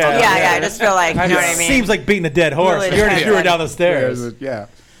Yeah, she already yeah. fucked yeah, up. yeah, I just feel like, you know what I mean? Seems like beating a dead horse. Really You already threw her kind down the of- stairs. yeah.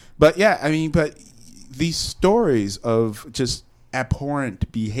 But yeah, I mean, but these stories of just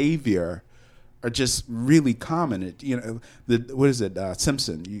abhorrent behavior are just really common. What is it?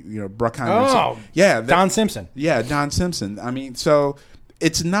 Simpson. You know, Bruckheimer. Oh, yeah, Don Simpson. Yeah, Don Simpson. I mean, so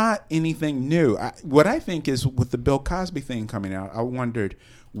it's not anything new. What I think is with the Bill Cosby thing coming out, I wondered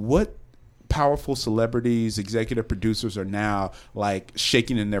what powerful celebrities, executive producers are now like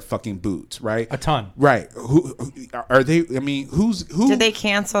shaking in their fucking boots, right? A ton. Right. Who are they? I mean, who? Did they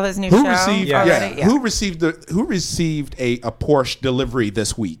cancel his new Who show received? already? Yeah. Who received a Porsche delivery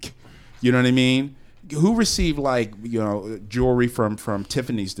this week? You know what I mean? Who received jewelry from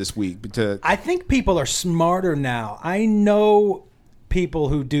Tiffany's this week? I think people are smarter now. I know people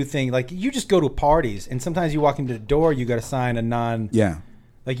who do things like you just go to parties and sometimes you walk into the door, you got to sign a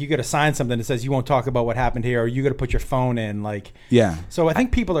like you got to sign something that says you won't talk about what happened here, or you got to put your phone in. So I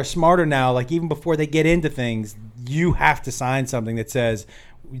think people are smarter now. Like even before they get into things, you have to sign something that says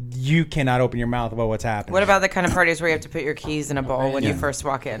you cannot open your mouth about what's happening. What about the kind of parties where you have to put your keys in a bowl when you first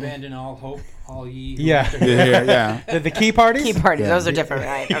walk in? Abandon all hope, all ye. who Yeah. enter- yeah. the key parties? Key parties. Those are different,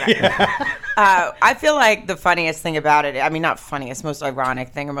 right? Okay. I feel like the funniest thing about it, I mean, not funniest, most ironic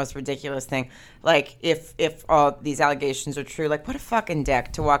thing or most ridiculous thing, like if all these allegations are true, like what a fucking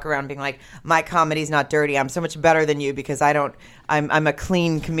dick to walk around being like, my comedy's not dirty. I'm so much better than you because I'm a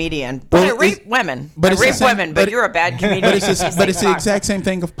clean comedian. But Well, I rape women. but I it's the rape same- women, but but- you're a bad comedian. But it's the exact same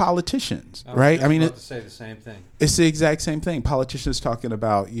thing of politicians, I was right? just I mean, about to say the same thing. it's the exact same thing. Politicians talking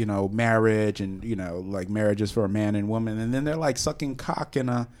about marriage and like marriages for a man and woman, and then they're like sucking cock in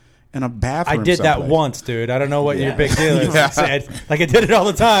a bathroom. I did that someplace. once, dude. I don't know what your big deal is. Yeah. Said, like I did it all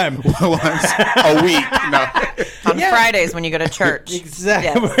the time. Once a week. No. On Fridays when you go to church.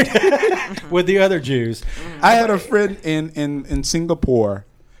 Exactly. Yes. With the other Jews. I had a friend in Singapore,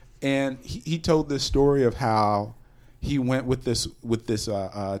 and he told this story of how he went with this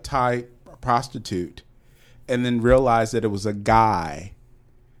Thai prostitute, and then realized that it was a guy,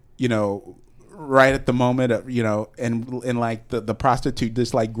 right at the moment of, and like the prostitute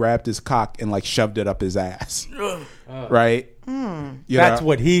just like grabbed his cock and like shoved it up his ass. Right? That's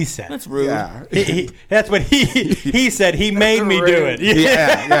what he said. That's rude. Yeah. That's what he said. He made me do it.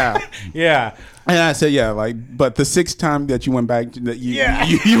 Yeah. Yeah. And I said, yeah, like, but the sixth time that you went back, that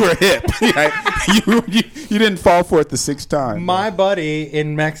you were hip. Right? You didn't fall for it the sixth time. My buddy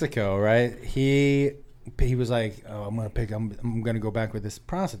in Mexico, right? He was like, "Oh, I'm gonna go back with this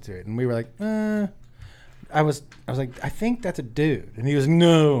prostitute," and we were like, I was like, "I think that's a dude," and he was,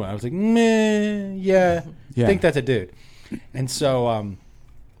 "No." I was like, "Meh, yeah, I think that's a dude." And so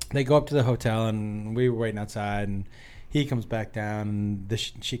they go up to the hotel, and we were waiting outside, and he comes back down, and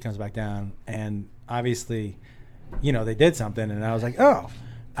she comes back down, and obviously, they did something, and I was like, oh.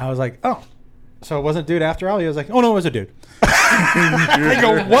 So it wasn't a dude after all? He was like, oh, no, it was a dude. I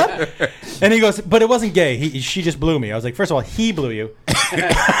go, what? And he goes, but it wasn't gay. She just blew me. I was like, first of all, he blew you. And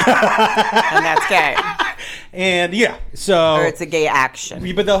that's gay. And, so... Or it's a gay action.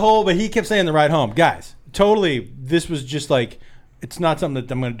 But he kept saying the ride home. Guys, totally, this was just like... It's not something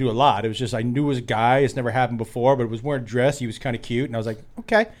that I'm going to do a lot. It was just, I knew it was a guy. It's never happened before, but it was wearing a dress. He was kind of cute. And I was like,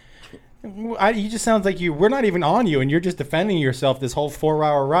 okay. He just sounds like we're not even on you, and you're just defending yourself this whole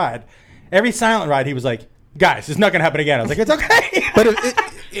 4-hour ride. Every silent ride, he was like, guys, it's not going to happen again. I was like, it's okay.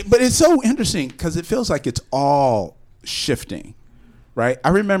 But it's so interesting because it feels like it's all shifting, right? I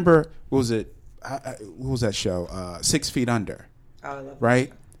remember, what was that show? 6 Feet Under. Oh, I love that.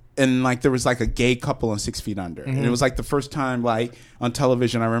 Right? And like there was like a gay couple on 6 Feet Under, and it was like the first time like on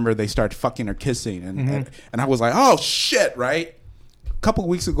television I remember they started fucking or kissing, and I was like, oh shit, right? A couple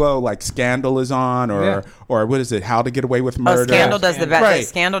of weeks ago, like Scandal is on, or what is it? How to Get Away with Murder? Scandal does the best. Right.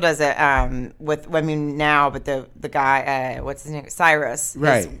 Scandal does it but the guy, what's his name? Cyrus,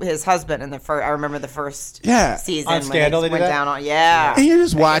 right? His husband in the first. I remember the first season on Scandal. When they went down on and you're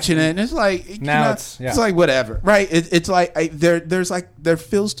just watching it, and it's like now it's like whatever, right? It's like there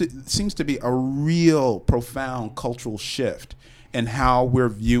seems to be a real profound cultural shift in how we're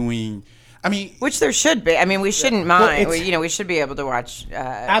viewing. I mean, which there should be. I mean, we shouldn't mind. We should be able to watch.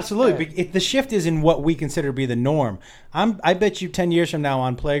 Absolutely, the shift is in what we consider to be the norm. I bet you 10 years from now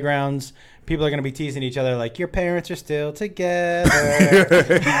on playgrounds, people are going to be teasing each other like, your parents are still together.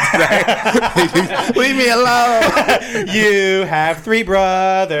 Leave me alone. You have 3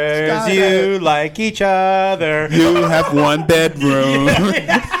 brothers. Stop you it. like each other. You have 1 bedroom.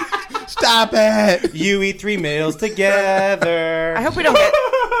 Stop it. You eat 3 meals together. I hope we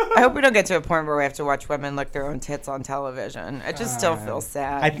don't get to a point where we have to watch women lick their own tits on television. It just still feels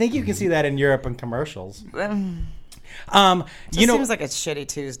sad. I think you can see that in Europe in commercials. Seems like a shitty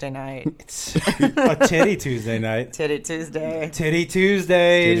Tuesday night. It's a titty Tuesday night. Titty Tuesday. Titty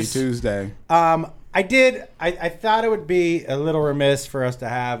Tuesdays. Titty Tuesday. I thought it would be a little remiss for us to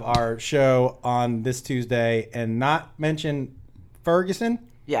have our show on this Tuesday and not mention Ferguson.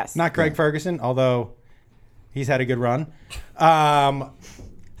 Yes. Not Craig Ferguson, although he's had a good run.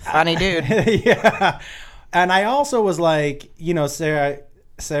 Funny dude. Yeah. And I also was like, Sarah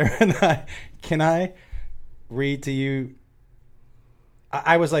and I, can I read to you?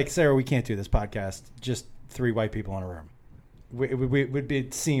 I was like, Sarah, we can't do this podcast. Just 3 white people in a room. It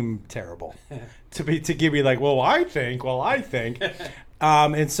would seem terrible to give me like, well, I think.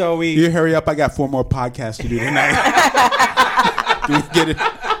 And so we. You hurry up! I got 4 more podcasts to do tonight. Do we get it?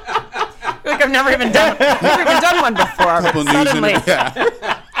 Like I've never even done one before. Suddenly.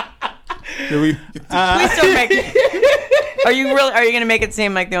 Please don't make it. Are you going to make it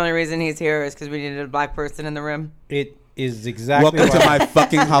seem like the only reason he's here is because we needed a black person in the room? It is exactly. Welcome to my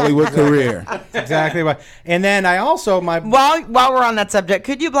fucking Hollywood career. Exactly why. And then I also while we're on that subject,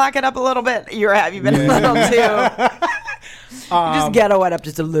 could you black it up a little bit? Have you been a little too? Just ghetto it up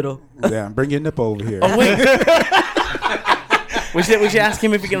just a little. Yeah, bring your nip over here. Oh wait. We should ask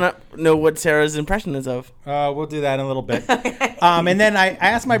him if he can know what Sarah's impression is of. We'll do that in a little bit. And then I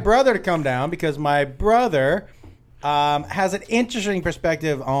asked my brother to come down because my brother has an interesting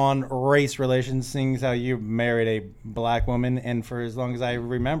perspective on race relations, seeing as how you married a black woman, and for as long as I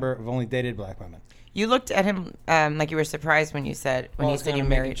remember, I've only dated black women. You looked at him like you were surprised when you said you married.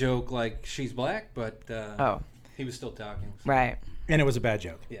 Make a joke like she's black, but he was still talking. So. Right. And it was a bad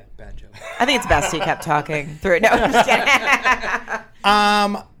joke. Yeah, bad joke. I think it's best he kept talking through it. No, I'm just kidding.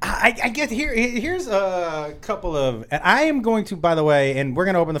 I get here's a couple of, and I am going to, by the way, and we're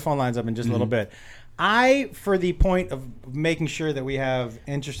going to open the phone lines up in just a little bit. For the point of making sure that we have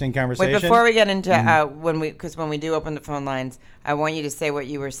interesting conversation. Wait, before we get into when we do open the phone lines, I want you to say what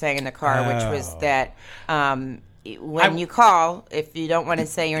you were saying in the car, which was that when you call, if you don't want to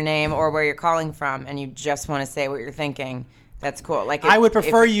say your name or where you're calling from, and you just want to say what you're thinking, That's cool. Like I would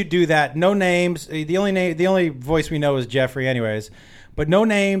prefer you do that. No names. The only voice we know is Jeffrey, anyways. But no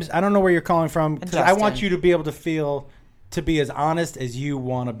names. I don't know where you're calling from because I want you to be able to be as honest as you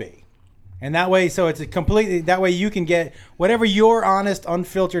want to be, and that way, so it's a completely that way you can get whatever your honest,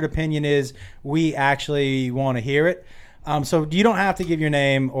 unfiltered opinion is. We actually want to hear it. So you don't have to give your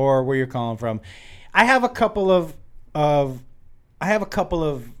name or where you're calling from. I have a couple of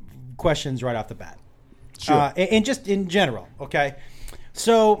questions right off the bat. Sure. And just in general, okay?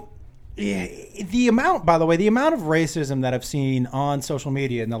 So the amount of racism that I've seen on social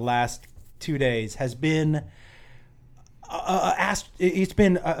media in the last 2 days has been it's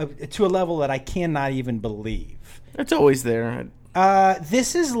been to a level that I cannot even believe. It's always there.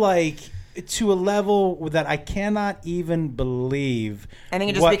 This is like to a level that I cannot even believe. I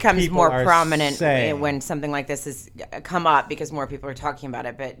think it just becomes more prominent when something like this has come up because more people are talking about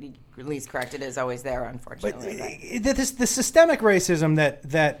it. But at least correct, it is always there, unfortunately. But the systemic racism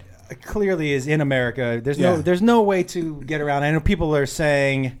that clearly is in America. There's no way to get around. I know people are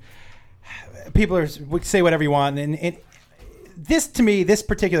saying say whatever you want, and this to me, this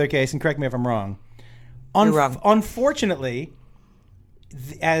particular case, and correct me if I'm wrong. You're wrong. Unfortunately,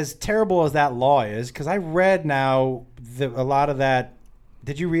 as terrible as that law is, because I read now a lot of that.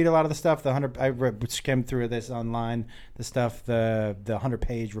 Did you read a lot of the stuff? I skimmed through this online. The stuff, the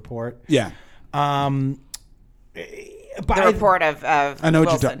 100-page report. Yeah. The report of I know Wilson.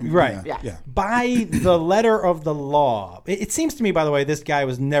 what you're talking. Right. Yeah. By the letter of the law, it seems to me, by the way, this guy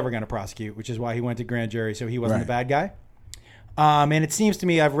was never going to prosecute, which is why he went to grand jury, so he wasn't the bad guy. And it seems to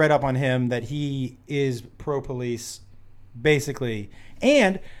me, I've read up on him that he is pro-police, basically.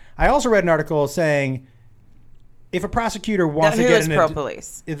 And I also read an article saying if a prosecutor wants to get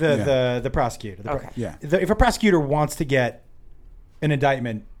pro-police? The prosecutor. Okay. Yeah. If a prosecutor wants to get an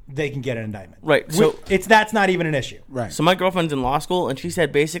indictment, they can get an indictment. Right. So that's not even an issue. Right. So my girlfriend's in law school, and she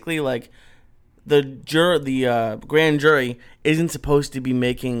said basically like the grand jury isn't supposed to be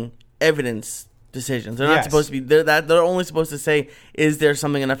making evidence decisions. They're not supposed to be. They're only supposed to say, "Is there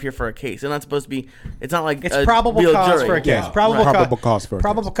something enough here for a case?" They're not supposed to be. It's not like it's probable cause jury. for a case. Yeah. Probable cause for a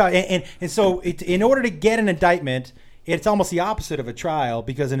probable cause. And so in order to get an indictment, it's almost the opposite of a trial,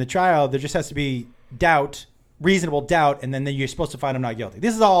 because in a trial there just has to be reasonable doubt, and then you're supposed to find them not guilty.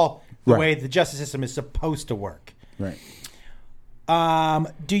 This is all the way the justice system is supposed to work. Right.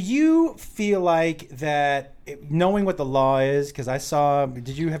 Do you feel like that, knowing what the law is, because have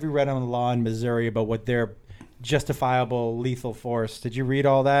you read on the law in Missouri about what their justifiable lethal force? Did you read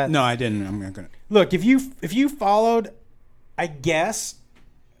all that? No, I didn't. I'm not going to. Look, if you followed, I guess,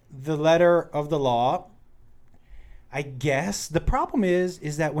 the letter of the law, I guess the problem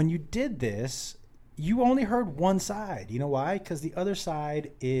is that when you did this, you only heard one side. You know why? Because the other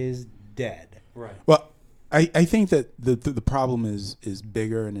side is dead. Right. Well, I think that the problem is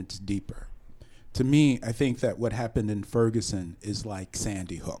bigger and it's deeper. To me, I think that what happened in Ferguson is like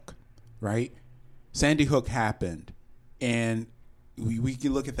Sandy Hook, right? Sandy Hook happened, and we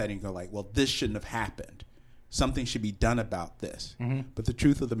can look at that and go like, well, this shouldn't have happened. Something should be done about this. Mm-hmm. But the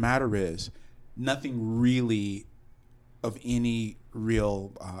truth of the matter is, nothing really of any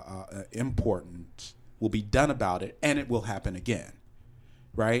real importance will be done about it, and it will happen again,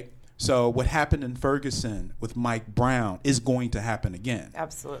 right? So what happened in Ferguson with Mike Brown is going to happen again.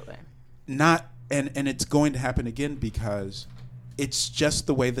 Absolutely. And it's going to happen again because it's just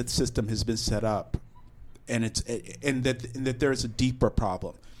the way that the system has been set up, and that there's a deeper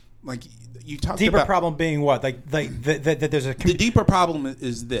problem. Like you talked deeper about, problem being what? Like that there's a the deeper problem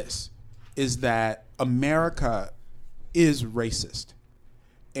is that America is racist.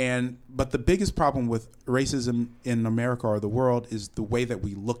 But the biggest problem with racism in America or the world is the way that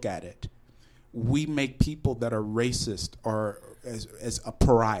we look at it. We make people that are racist or as a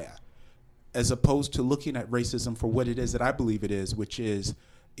pariah, as opposed to looking at racism for what it is that I believe it is, which is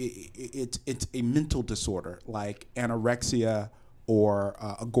it's a mental disorder like anorexia or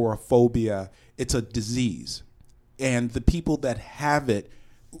agoraphobia. It's a disease, and the people that have it,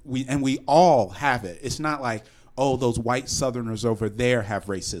 we all have it. It's not like, oh, those white Southerners over there have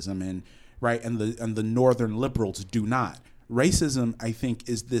racism, and the Northern liberals do not. Racism, I think,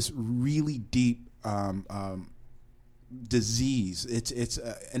 is this really deep disease. It's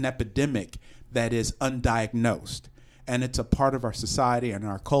an epidemic that is undiagnosed, and it's a part of our society and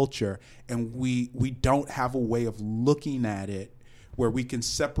our culture, and we don't have a way of looking at it where we can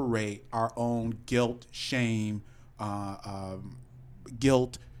separate our own guilt, shame,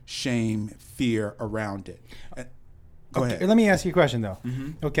 fear around it. Go ahead. Let me ask you a question, though.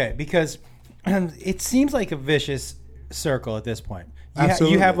 Mm-hmm. Okay, because it seems like a vicious circle at this point.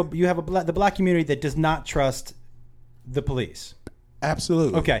 Absolutely. You have the black community that does not trust the police.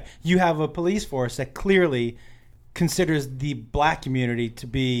 Absolutely. Okay, you have a police force that clearly considers the black community to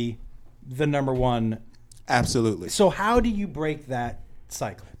be the number one. Absolutely. So how do you break that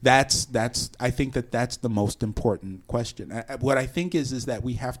cycle? That's. I think that's the most important question. What I think is that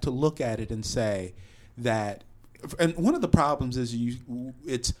we have to look at it and say that, and one of the problems is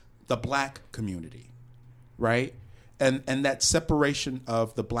it's the black community, right? And that separation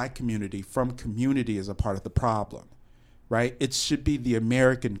of the black community from community is a part of the problem, right? It should be the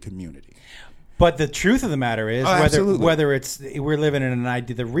American community. But the truth of the matter is, absolutely. whether it's we're living in an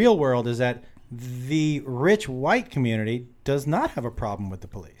idea, the real world is that the rich white community does not have a problem with the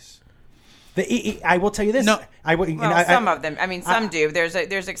police. I will tell you this. No. Some of them. I mean, some do. There's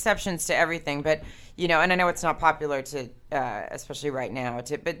exceptions to everything, but and I know it's not popular to, especially right now.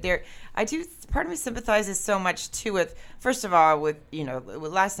 But I do. Part of me sympathizes so much too with, first of all, with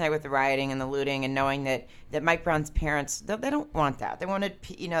last night with the rioting and the looting, and knowing that Mike Brown's parents, they don't want that. They wanted,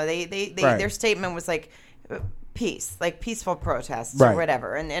 they right. Their statement was like peace, like peaceful protests right. or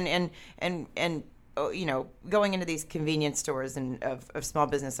whatever, and going into these convenience stores and of small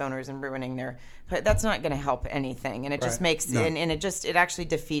business owners and ruining but that's not going to help anything, and it just makes it actually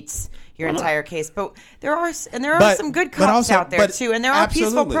defeats your entire case. But there are some good cops out there too, and there are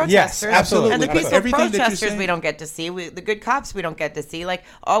peaceful protesters. Yes, absolutely. And the peaceful protesters we don't get to see. The good cops we don't get to see. Like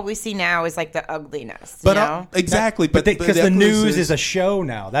all we see now is like the ugliness. Exactly. But because the news is a show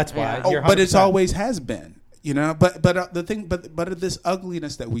now, that's why. Yeah. But it always has been. But the thing, but this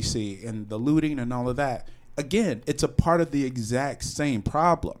ugliness that we see and the looting and all of that, again, it's a part of the exact same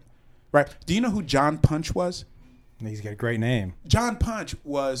problem, right? Do you know who John Punch was? He's got a great name. John Punch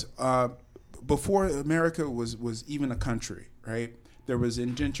was before America was even a country, right? There was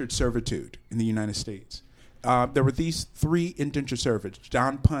indentured servitude in the United States. There were these 3 indentured servants,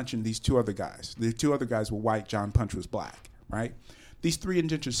 John Punch and these 2 other guys. The 2 other guys were white. John Punch was black, right? These 3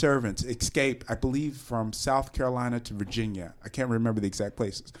 indentured servants escaped, I believe, from South Carolina to Virginia. I can't remember the exact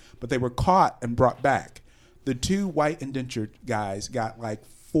places. But they were caught and brought back. The 2 white indentured guys got like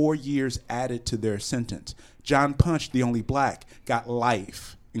 4 years added to their sentence. John Punch, the only black, got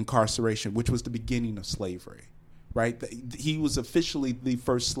life incarceration, which was the beginning of slavery, right? He was officially the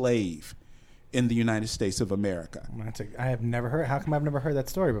first slave in the United States of America. I have never heard. How come I've never heard that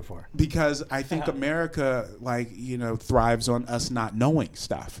story before? Because I think America, thrives on us not knowing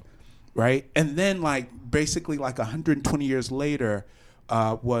stuff, right? And then, basically, 120 years later,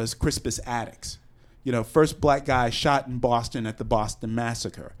 was Crispus Attucks. First black guy shot in Boston at the Boston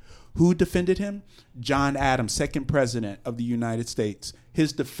Massacre. Who defended him? John Adams, second president of the United States.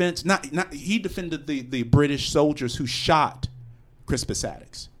 His defense, he defended the British soldiers who shot Crispus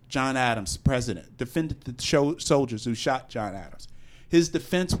Attucks. John Adams, president, defended the soldiers who shot John Adams. His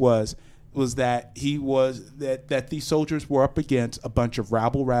defense was that that these soldiers were up against a bunch of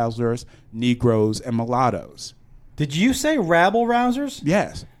rabble-rousers, Negroes, and mulattoes. Did you say rabble-rousers?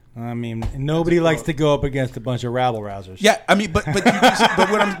 Yes. I mean, nobody likes to go up against a bunch of rabble-rousers. Yeah, I mean, but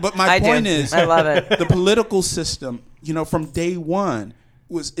my point is, I love it. The political system, from day one,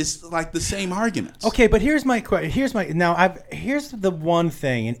 it's like the same arguments. Okay, but here's my question. Here's the one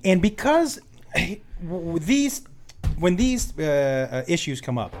thing, and because when these issues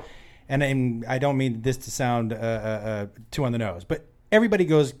come up, and I don't mean this to sound too on the nose, but everybody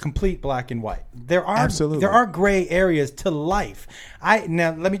goes complete black and white. There are gray areas to life.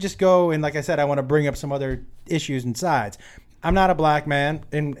 Now let me just go, and like I said, I want to bring up some other issues and sides. I'm not a black man,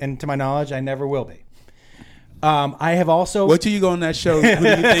 and to my knowledge, I never will be. I have also. Wait till you go on that show. Who do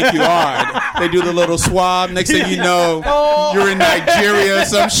you think you are? They do the little swab. Next thing you know, you're in Nigeria or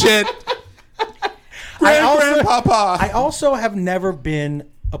some shit. Grandpapa. I also have never been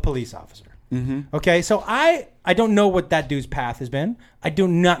a police officer. Mm-hmm. Okay, so I don't know what that dude's path has been. I do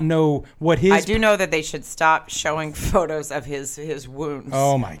not know what his. I do know that they should stop showing photos of his wounds.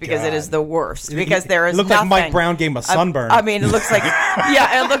 Oh my god! Because it is the worst. Because there is nothing. Like Mike Brown gave him a sunburn. I mean, it looks like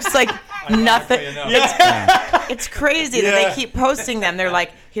it looks like nothing. It's crazy that they keep posting them. They're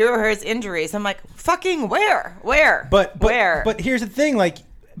like, here are his injuries. I'm like, fucking where? But where? But here's the thing: like,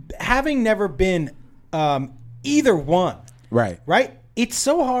 having never been either one, right? It's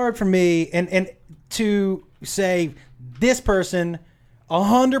so hard for me and to say this person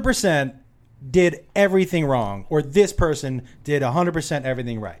 100% did everything wrong or this person did 100%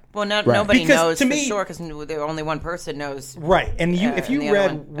 everything right. Well, nobody knows for sure because only one person knows. Right. And if you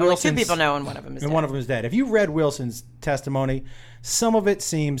read Wilson's... Only 2 people know and one of them is dead. And one of them is dead. If you read Wilson's testimony, some of it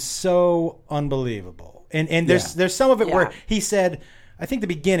seems so unbelievable. And there's some of it where he said, I think the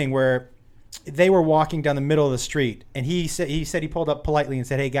beginning where they were walking down the middle of the street, and he said he pulled up politely and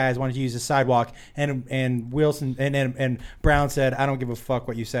said, "Hey guys, why don't you use the sidewalk?" And Wilson and Brown said, "I don't give a fuck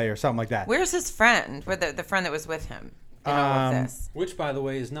what you say," or something like that. Where's his friend? Where the friend that was with him in all of this? Which, by the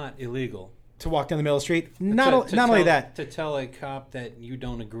way, is not illegal. To walk down the middle of the street. Not only that. To tell a cop that you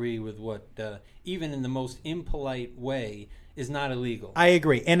don't agree with what, even in the most impolite way, is not illegal. I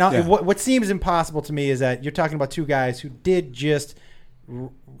agree. And what seems impossible to me is that you're talking about two guys who did just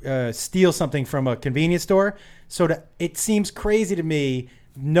steal something from a convenience store. So it seems crazy to me,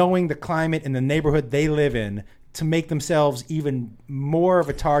 knowing the climate and the neighborhood they live in, to make themselves even more of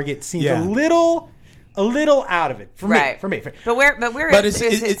a target seems a little out of it for me. But where is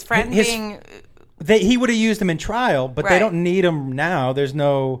his friend being? He would have used him in trial, but they don't need him now. There's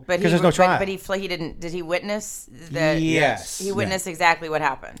no trial. But he didn't. Did he witness the? Yes, he witnessed exactly what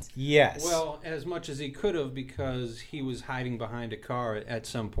happened. Yes. Well, as much as he could have, because he was hiding behind a car at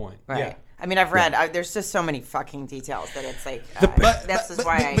some point. Right. Yeah. I mean, I've read. There's just so many fucking details that it's like. But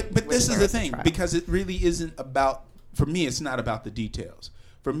this is the thing, because it really isn't about. For me, it's not about the details.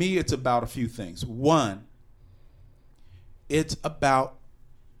 For me, it's about a few things. One, it's about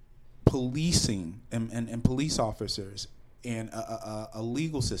policing and police officers and a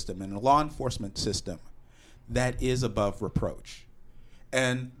legal system and a law enforcement system that is above reproach.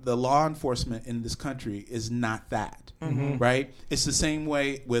 And the law enforcement in this country is not that, right? It's the same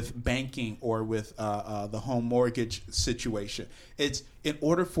way with banking or with the home mortgage situation. It's in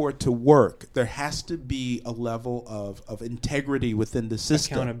order for it to work, there has to be a level of integrity within the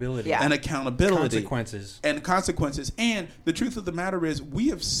system. Accountability. And accountability. Consequences. And the truth of the matter is, we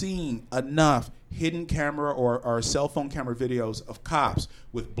have seen enough hidden camera or cell phone camera videos of cops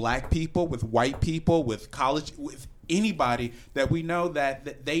with black people, with white people, with college, with anybody that we know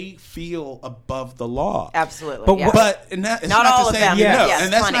that they feel above the law. Absolutely. But and that, it's not all to say, of them.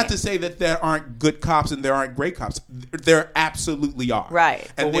 And that's not to say that there aren't good cops and there aren't great cops. There absolutely are. Right.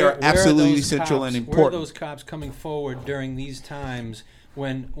 And they're absolutely essential and important. Where are those cops coming forward during these times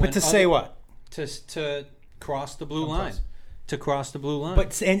when say what? To cross the blue line. To cross the blue line.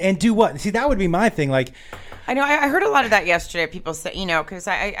 But and do what? See, that would be my thing. Like, I know I heard a lot of that yesterday. People say, because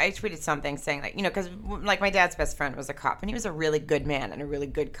I tweeted something saying like, because like my dad's best friend was a cop and he was a really good man and a really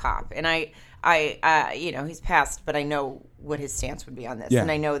good cop. And I he's passed, but I know what his stance would be on this,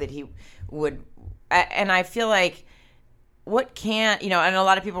 and I know that he would. And I feel like, what can and a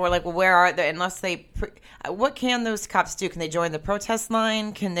lot of people were like, well, where are they? Unless they, what can those cops do? Can they join the protest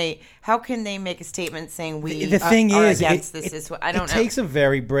line? How can they make a statement saying the thing are is against this? I don't know. It takes a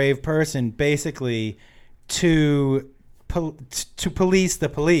very brave person, basically, to police the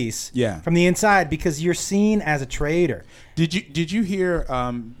police from the inside, because you're seen as a traitor. Did you hear?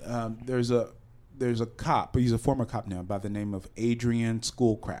 There's a cop. He's a former cop now by the name of Adrian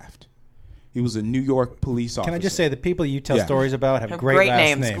Schoolcraft. He was a New York police officer. Can I just say the people you tell stories about have great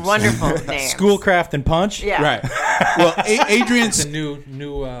last names. Wonderful names. Schoolcraft and Punch. Yeah. Right. Well, Adrian's it's a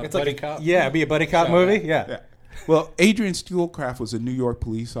new buddy cop. Yeah, it'd be a buddy cop movie. Yeah. Well, Adrian Schoolcraft was a New York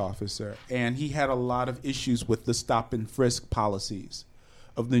police officer, and he had a lot of issues with the stop and frisk policies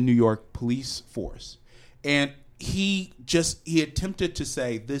of the New York police force. And he attempted to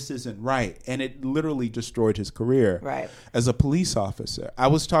say this isn't right, and it literally destroyed his career as a police officer. I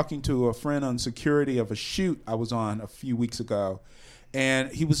was talking to a friend on security of a shoot I was on a few weeks ago,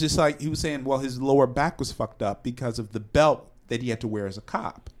 and he was saying, well, his lower back was fucked up because of the belt that he had to wear as a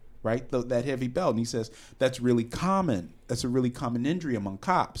cop, right? That heavy belt. And he says that's really common. That's a really common injury among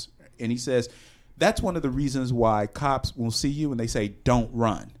cops. And he says that's one of the reasons why cops will see you and they say don't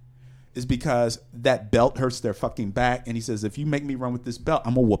run, is because that belt hurts their fucking back. And he says, if you make me run with this belt,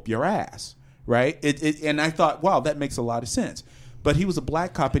 I'm going to whoop your ass, right? And I thought, wow, that makes a lot of sense. But he was a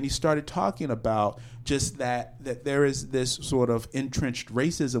black cop, and he started talking about just that there is this sort of entrenched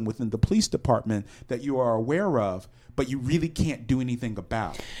racism within the police department that you are aware of, but you really can't do anything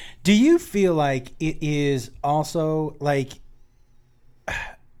about. Do you feel like it is also like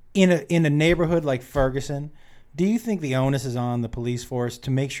in a neighborhood like Ferguson, do you think the onus is on the police force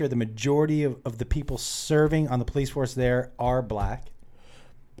to make sure the majority of the people serving on the police force there are black?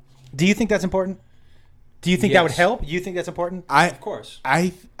 Do you think that's important? Do you think that would help? Do you think that's important? Of course. I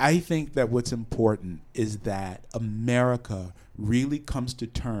think that what's important is that America really comes to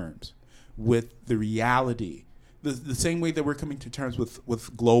terms with the reality. The same way that we're coming to terms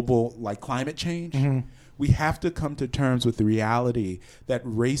with global, like, climate change. Mm-hmm. We have to come to terms with the reality that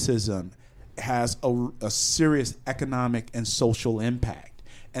racism has a serious economic and social impact,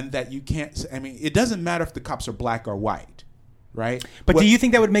 and that you can't. I mean, it doesn't matter if the cops are black or white, right? But do you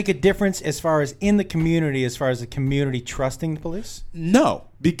think that would make a difference as far as in the community, as far as the community trusting the police? No,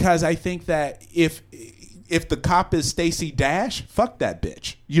 because I think that if the cop is Stacey Dash, fuck that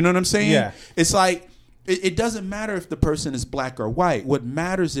bitch. You know what I'm saying? Yeah. It's like it doesn't matter if the person is black or white. What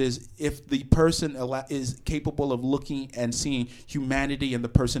matters is if the person is capable of looking and seeing humanity in the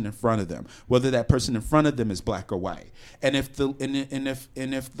person in front of them, whether that person in front of them is black or white. And if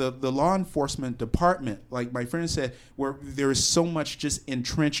the law enforcement department, like my friend said, where there is so much just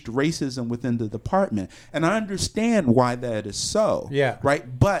entrenched racism within the department, and I understand why that is so. Yeah.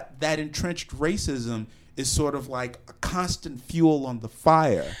 Right. But that entrenched racism is sort of like a constant fuel on the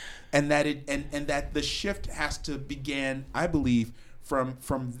fire. And that that the shift has to begin, I believe,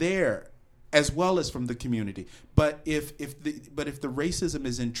 from there, as well as from the community. But if the racism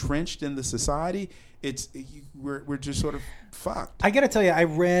is entrenched in the society, we're just sort of fucked. I got to tell you, I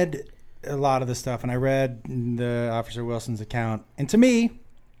read a lot of this stuff, and I read the Officer Wilson's account, and to me,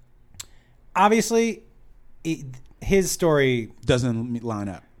 obviously, his story doesn't line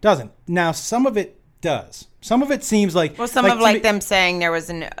up. Doesn't. Now, some of it does. Some of it seems like them saying there was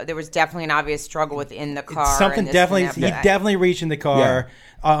definitely an obvious struggle within the car. Something definitely he definitely reached in the car.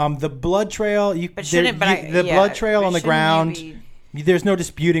 Yeah. The blood trail. Blood trail on the ground. There's no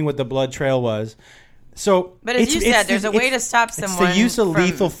disputing what the blood trail was. So, but as you said, there's a way to stop someone. It's the use of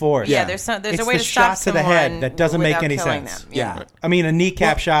lethal force. Yeah, there's a way to stop someone. It's the shot to the head that doesn't make any sense. Yeah, I mean a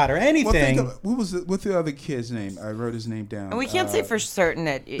kneecap shot or anything. What's the other kid's name? I wrote his name down. And we can't say for certain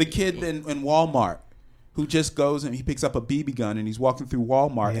that the kid in Walmart who just goes and he picks up a BB gun and he's walking through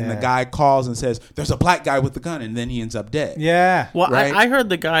Walmart and the guy calls and says, "There's a black guy with the gun," and then he ends up dead. Yeah. Well, right? I heard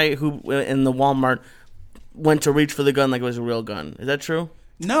the guy who in the Walmart went to reach for the gun like it was a real gun. Is that true?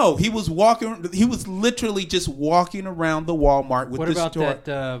 No, he was walking. He was literally just walking around the Walmart with the store. What about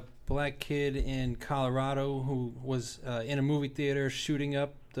that black kid in Colorado who was in a movie theater shooting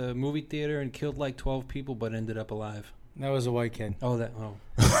up the movie theater and killed like 12 people but ended up alive? That was a white kid. Oh.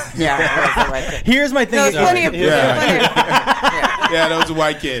 Yeah, that was a white kid. Here's my thing. No, that was a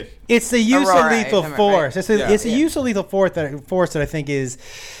white kid. It's the use of lethal force. Right? It's the use of lethal force that I think is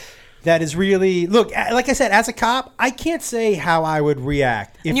really, look, like I said, as a cop, I can't say how I would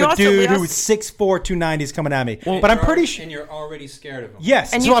react if a dude who's 6'4", 290 is coming at me. But I'm pretty sure. And you're already scared of him.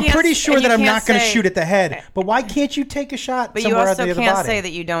 Yes, and so I'm pretty sure that I'm not going to shoot at the head. But why can't you take a shot somewhere at the other body? But you also can't say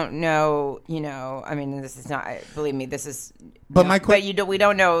that you don't know, I mean, this is not, believe me, this is. But we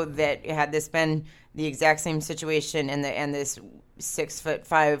don't know that had this been the exact same situation and this 6'5",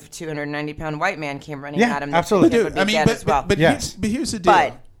 290-pound white man came running at him. Absolutely. But here's the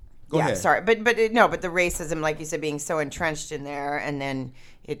deal. Go ahead. Sorry, but the racism, like you said, being so entrenched in there, and then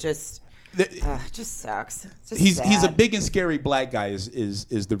it just sucks. He's a big and scary black guy is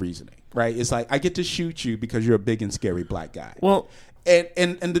the reasoning, right? It's like, I get to shoot you because you're a big and scary black guy. Well,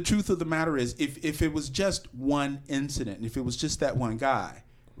 and the truth of the matter is, if it was just one incident, if it was just that one guy,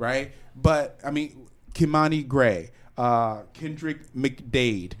 right? But I mean, Kimani Gray, Kendrick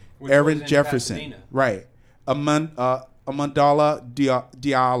McDade, Aaron Jefferson, right? Amandala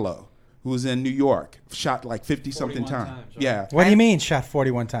Diallo, who was in New York, shot like 50-something times. Right? Yeah. What do you mean shot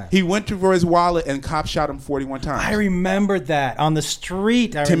 41 times? He went for his wallet and cops shot him 41 times. I remember that on the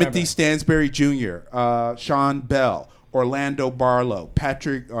street. Timothy Stansbury Jr., Sean Bell, Orlando Barlow,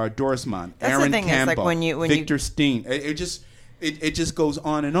 Patrick Dorsman, Aaron Campbell, Victor Steen. It just goes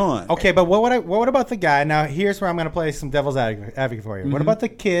on and on. Okay, but what about the guy? Now, here's where I'm going to play some devil's advocate for you. Mm-hmm. What about the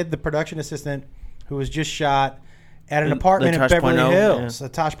kid, the production assistant, who was just shot at an apartment in Beverly Hills? A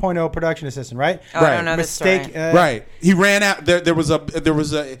Tosh Point production assistant, right? Oh, right. I don't know this story. Right. He ran out. There was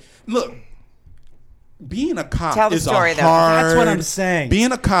a look. Being a cop is a hard. That's what I'm saying.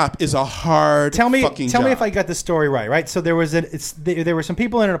 Being a cop is a hard. Tell me if I got the story right. Right. So there were some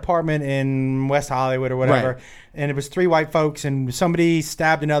people in an apartment in West Hollywood or whatever, right. And it was 3 white folks, and somebody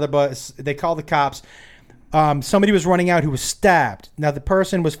stabbed another. But they called the cops. Somebody was running out who was stabbed. Now the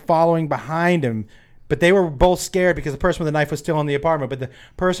person was following behind him, but they were both scared because the person with the knife was still in the apartment. But the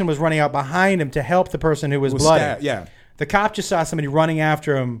person was running out behind him to help the person who was bloody. Yeah. The cop just saw somebody running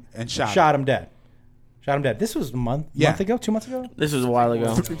after him and shot him dead. Shot him dead. This was a month ago, 2 months ago? This was a while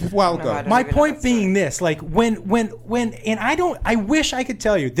ago. My point being this, like when and I wish I could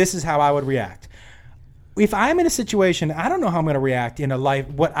tell you this is how I would react. If I'm in a situation, I don't know how I'm going to react in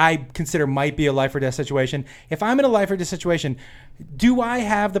what I consider might be a life or death situation. If I'm in a life or death situation, do I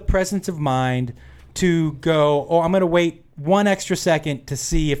have the presence of mind to go, I'm going to wait 1 extra second to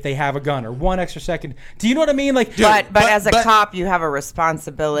see if they have a gun or 1 extra second. Do you know what I mean? Like, but as a cop, you have a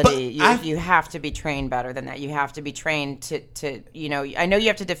responsibility. You have to be trained better than that. You have to be trained to I know you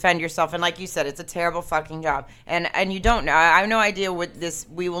have to defend yourself. And like you said, it's a terrible fucking job. And you don't know. I have no idea what this,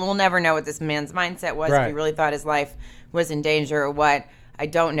 we will never know what this man's mindset was. Right. If he really thought his life was in danger or what. I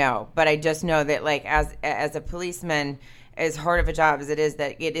don't know. But I just know that like as a policeman, as hard of a job as it is,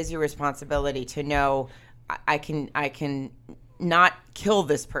 that it is your responsibility to know I can not kill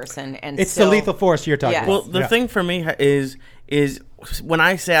this person, and it's the lethal force you're talking about. Well, the thing for me is when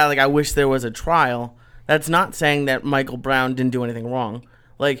I say like I wish there was a trial, that's not saying that Michael Brown didn't do anything wrong.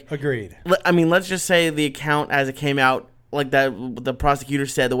 Like, agreed. I mean, let's just say the account as it came out, like that the prosecutor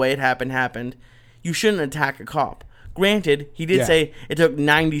said, the way it happened. You shouldn't attack a cop. Granted, he did say it took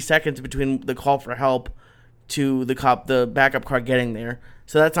 90 seconds between the call for help to the backup car getting there.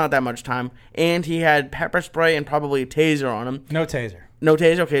 So that's not that much time. And he had pepper spray and probably a taser on him. No taser.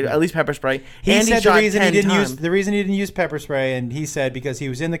 Okay, at least pepper spray. He said the reason he didn't use pepper spray, and he said because he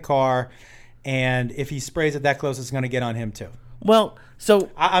was in the car, and if he sprays it that close, it's going to get on him too. Well, so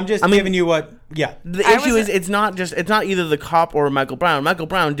I'm just giving you what. Yeah. The issue is it's not either the cop or Michael Brown. Michael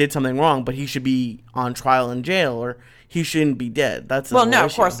Brown did something wrong, but he should be on trial in jail, or he shouldn't be dead. That's the issue.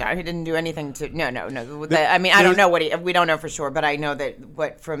 Of course not. He didn't do anything to. No. I mean, I don't know we don't know for sure, but I know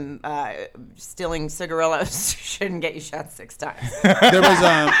that from stealing cigarillos shouldn't get you shot 6 times. There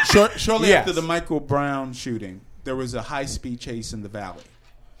was shortly after the Michael Brown shooting, there was a high-speed chase in the valley,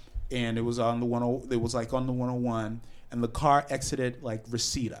 and it was on the It was like on the 101, and the car exited like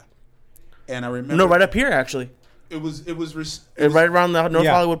Reseda, and I remember right up here actually. It was right around the North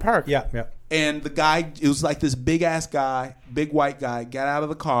Hollywood Park. Yeah. And the guy, it was like this big-ass guy, big white guy, got out of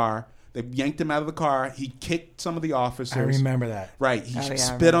the car. They yanked him out of the car. He kicked some of the officers. I remember that. Right. He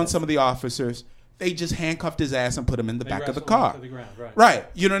spit on some of the officers. They just handcuffed his ass and put him in the back of the car. To the ground, right.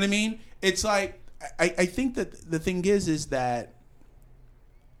 You know what I mean? It's like, I think that the thing is that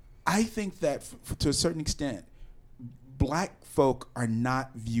I think that to a certain extent, black folk are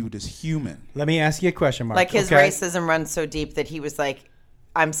not viewed as human. Let me ask you a question, Mark. Like his racism runs so deep that he was like,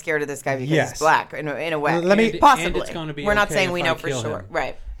 I'm scared of this guy because he's black in a way. Possibly. And it's gonna be We're not okay saying we if know I for kill sure. him.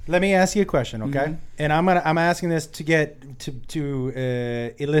 Right. Let me ask you a question, okay? Mm-hmm. And I'm asking this to get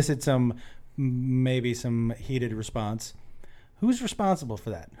to elicit maybe some heated response. Who's responsible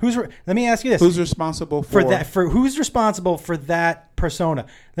for that? Let me ask you this. Who's responsible for that? Who's responsible for that persona?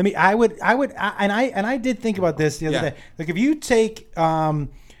 I did think about this the other day. Like if you take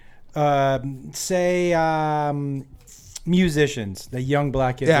musicians, the young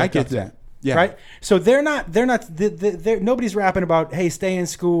black kids. Yeah, I get that. Yeah. Right. So they're nobody's rapping about, hey, stay in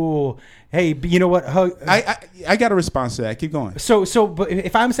school. Hey, you know what? I got a response to that. Keep going. But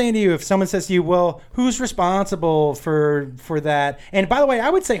if I'm saying to you, if someone says to you, well, who's responsible for that? And by the way, I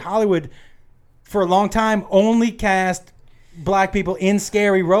would say Hollywood for a long time only cast black people in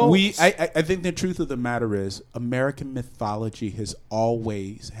scary roles. I think the truth of the matter is American mythology has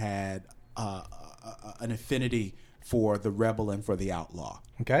always had an affinity for the rebel and for the outlaw.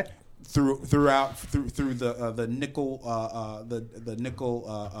 Okay. Through the nickel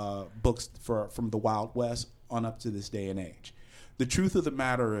books from the Wild West on up to this day and age. The truth of the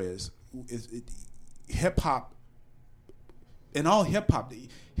matter is hip hop. In all hip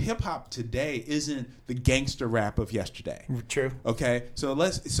hop today isn't the gangster rap of yesterday. True. Okay, so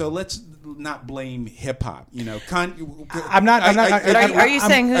let's not blame hip hop. You know, I'm not. Are you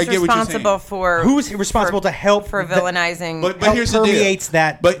saying who's responsible for? Who's responsible to help for villainizing? But here's the deal.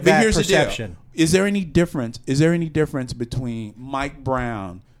 But here's perception. The deal. Is there any difference between Mike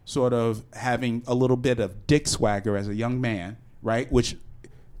Brown sort of having a little bit of dick swagger as a young man, right? Which,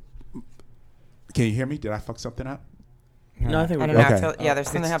 can you hear me? Did I fuck something up? No, I think we're good. Okay. There's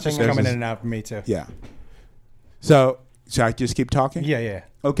something happening. Just coming in and out for me too. Yeah. So should I just keep talking? Yeah.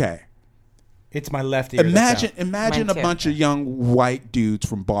 Okay. It's my left ear. Imagine a bunch of young white dudes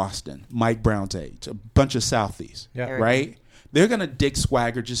from Boston, Mike Brown's age, a bunch of Southies, right? They're gonna dick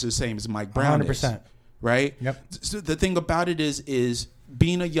swagger just the same as Mike Brown 100%. Is, right? Yep. So the thing about it is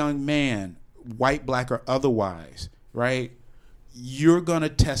being a young man, white, black, or otherwise, right? You're going to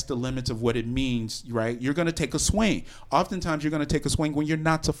test the limits of what it means, right? You're going to take a swing. Oftentimes you're going to take a swing when you're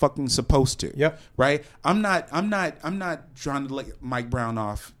not so fucking supposed to. Yep. Right? I'm not trying to let Mike Brown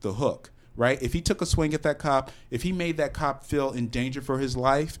off the hook, right? If he took a swing at that cop, if he made that cop feel in danger for his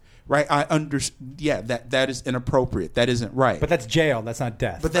life, right? I understand. Yeah, that is inappropriate. That isn't right. But that's jail. That's not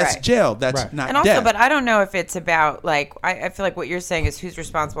death. But that's jail. That's not death. And also, but I don't know if it's about, like, I feel like what you're saying is who's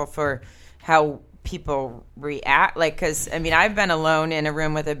responsible for how people react. Like, because, I mean, I've been alone in a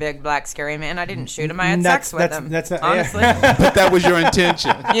room with a big black scary man. I didn't shoot him. I had sex with him. That's not, honestly. Yeah. But that was your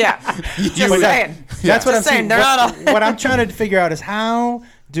intention. Yeah. Just saying. That's what I'm Just saying. They're not all- What I'm trying to figure out is how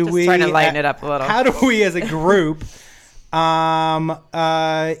do Just we trying to lighten it up a little. How do we as a group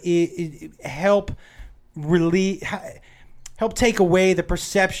help take away the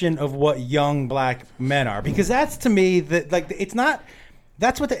perception of what young black men are? Because that's, to me, it's not.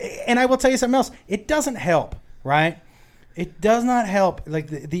 That's what. And I will tell you something else. It doesn't help, right? It does not help. Like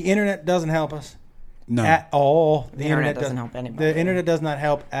the internet doesn't help us. No. At all. The internet doesn't help anybody. The internet does not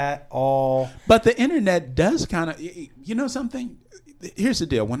help at all. But the internet does kind of, you know something? Here's the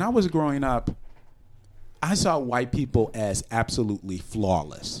deal. When I was growing up, I saw white people as absolutely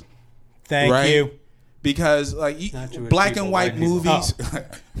flawless. Thank you. Because like black and white movies, Oh.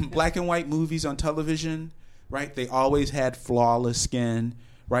 black and white movies on television, right? They always had flawless skin,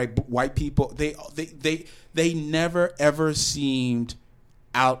 right? White people, they never ever seemed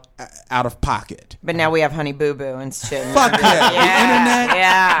out of pocket. But now we have Honey Boo Boo and shit. Fuck that. Yeah, The internet,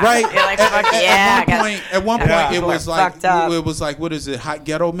 yeah. right? You're like, fuck yeah. At one point, it was fucked up. like, what is it? Hot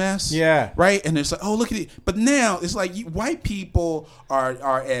ghetto mess. Yeah. Right. And it's like, oh, look at it. But now it's like white people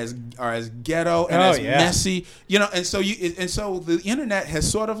are as ghetto and as messy, you know. And so the internet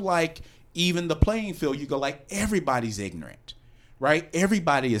has sort of like even the playing field. You go like everybody's ignorant. Right,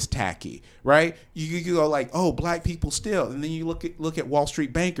 everybody is tacky. Right, you go like, oh, black people steal, and then you look at Wall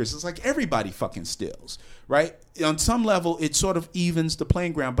Street bankers. It's like everybody fucking steals. Right, on some level, it sort of evens the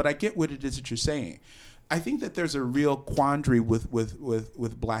playing ground. But I get what it is that you're saying. I think that there's a real quandary with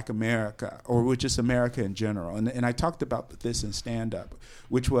Black America, or with just America in general. And I talked about this in stand up,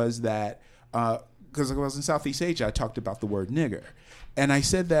 which was that because I was in Southeast Asia, I talked about the word nigger, and I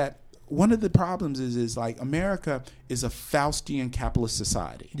said that. One of the problems is like America is a Faustian capitalist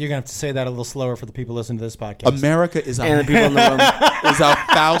society. You're gonna have to say that a little slower for the people listening to this podcast. America is And the people in the room. is a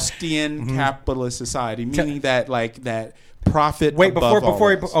Faustian capitalist society, meaning that like that profit. Wait, above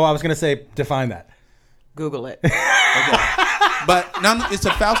before. all else. I was gonna say define that. Google it. Okay. But it's a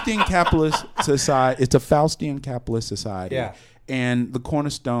Faustian capitalist society. It's a Faustian capitalist society. Yeah. And the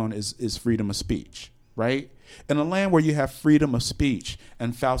cornerstone is freedom of speech, right? In a land where you have freedom of speech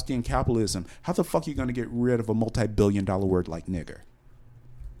and Faustian capitalism, how the fuck are you going to get rid of a multi-billion-dollar word like nigger?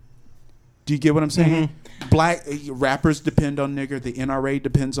 Do you get what I'm saying? Mm-hmm. Black rappers depend on nigger. The NRA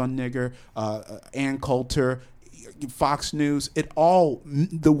depends on nigger. Ann Coulter, Fox News.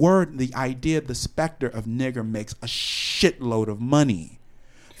 The idea, the specter of nigger makes a shitload of money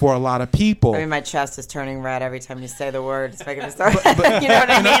for a lot of people. I mean, my chest is turning red every time you say the word. It's making me start. You know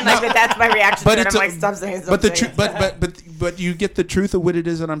what I mean? Like, that's my reaction to it. I'm like, stop saying something. But you get the truth of what it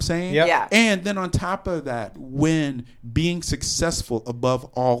is that I'm saying? Yep. Yeah. And then on top of that, when being successful above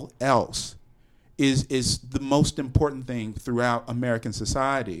all else is the most important thing throughout American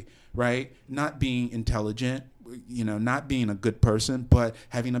society, right? Not being intelligent, not being a good person, but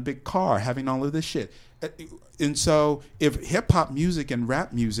having a big car, having all of this shit. And so if hip-hop music and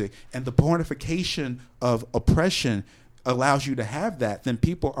rap music and the pornification of oppression allows you to have that, then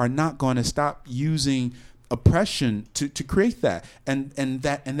people are not going to stop using oppression to create that. And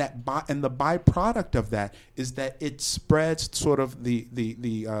the byproduct of that is that it spreads sort of the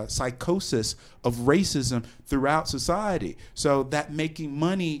psychosis of racism throughout society. So that making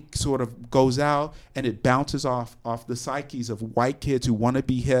money sort of goes out and it bounces off the psyches of white kids who want to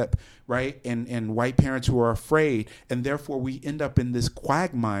be hip, right? And white parents who are afraid. And therefore we end up in this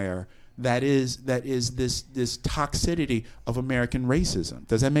quagmire that is this toxicity of American racism.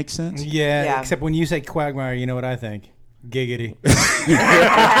 Does that make sense? Yeah. Except when you say quagmire, you know what I think? Giggity.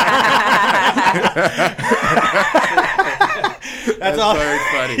 That's all. Very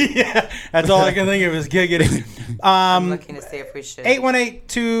funny. Yeah, that's all I can think of is giggity. I'm looking to see if we should.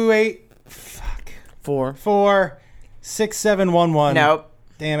 818-284-6711. Nope.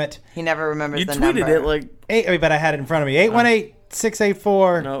 Damn it. He never remembers You the tweeted number. it like. But I had it in front of me.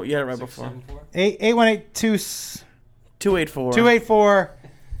 818-684. No, you had it right before.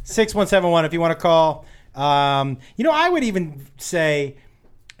 818-284-6171 if you want to call. I would even say,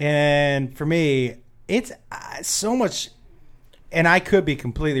 and for me, it's so much, and I could be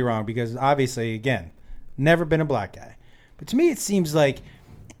completely wrong because obviously, again, never been a black guy. But to me, it seems like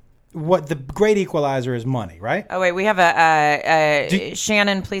what the great equalizer is money, right? Oh, wait. We have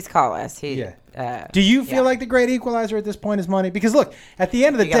Shannon, please call us. Do you feel like the great equalizer at this point is money? Because look, at the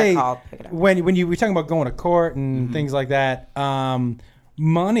end of the day, when you were talking about going to court and things like that,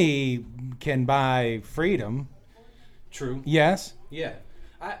 money can buy freedom. True. Yes. Yeah.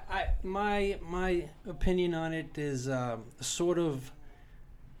 My opinion on it is sort of.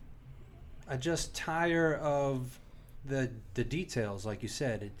 just tire of the details, like you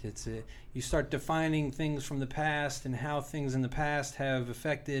said. You start defining things from the past and how things in the past have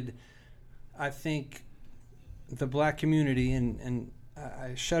affected, I think, the black community, and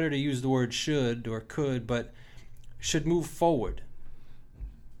I shudder to use the word should or could, but should move forward.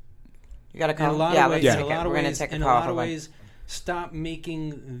 You got to call. In a lot of ways, stop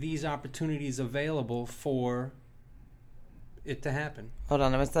making these opportunities available for it to happen. Hold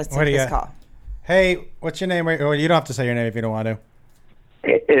on, let's take this call. Hey, what's your name? Well, you don't have to say your name if you don't want to.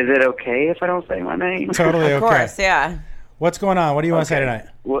 Is it okay if I don't say my name? Totally okay. Of course, yeah. What's going on? What do you want to say tonight?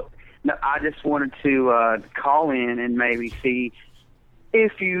 Well, no, I just wanted to call in and maybe see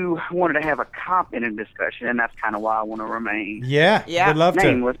if you wanted to have a competent discussion, and that's kind of why I want to remain. Yeah. Would love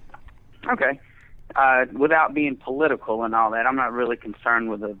nameless. Okay. Without being political and all that, I'm not really concerned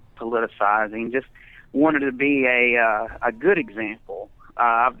with the politicizing. Just wanted to be a good example.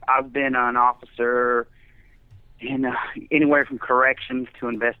 I've been an officer in anywhere from corrections to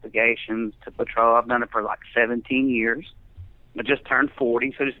investigations to patrol. I've done it for like 17 years. I just turned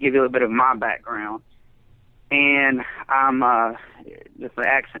 40, so just to give you a little bit of my background. And I'm, if the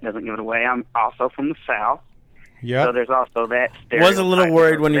accent doesn't give it away, I'm also from the South. Yeah. So there's also that stereotype. Was a little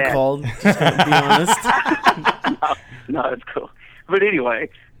worried when you called, just to be honest. No, it's cool. But anyway,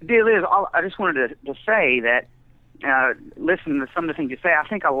 the deal is, I just wanted to say that, listening to some of the things you say, I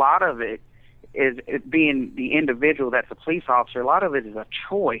think a lot of it is being the individual that's a police officer, a lot of it is a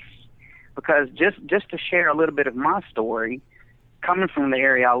choice. Because just to share a little bit of my story, coming from the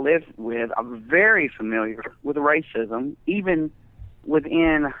area I live with, I'm very familiar with racism, even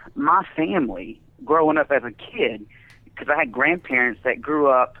within my family, growing up as a kid, because I had grandparents that grew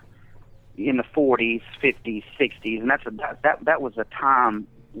up in the 40s, 50s, 60s, and that was a time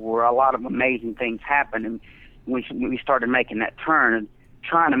where a lot of amazing things happened, and we started making that turn and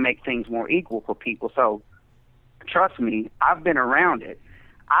trying to make things more equal for people. So trust me, I've been around it.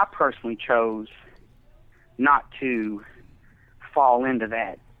 I personally chose not to fall into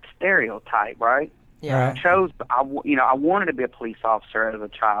that stereotype, right? Yeah. I wanted to be a police officer as a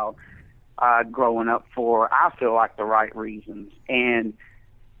child, growing up for, I feel like, the right reasons. And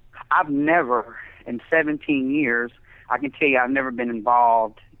I've never, in 17 years, I can tell you I've never been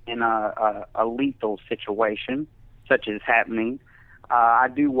involved in a lethal situation, such as happening. I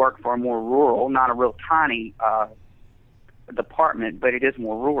do work for a more rural, not a real tiny department, but it is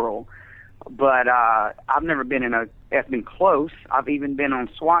more rural. But I've never been I've been close. I've even been on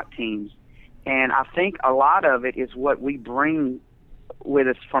SWAT teams. And I think a lot of it is what we bring with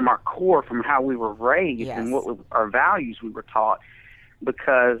us from our core, from how we were raised, yes, and our values we were taught.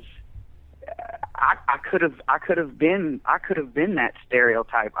 Because I could have been that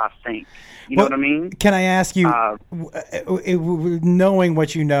stereotype, I think. You know what I mean? Can I ask you, knowing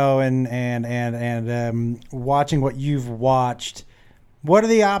what you know and watching what you've watched, what are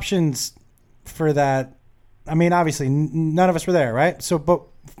the options for that? I mean, obviously, none of us were there, right? So, but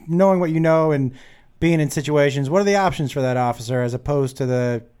knowing what you know and being in situations, what are the options for that officer as opposed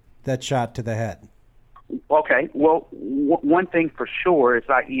to that shot to the head? Okay, well, one thing for sure is,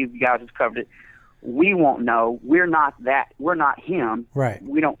 like you guys have covered it, we won't know. We're not him. Right.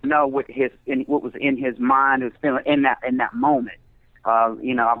 We don't know what was in his mind, his feeling in that moment.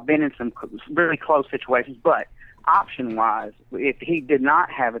 I've been in some really close situations, but option-wise, if he did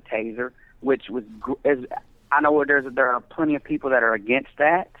not have a taser, which was, I know there are plenty of people that are against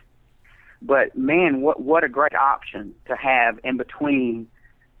that, but man, what a great option to have in between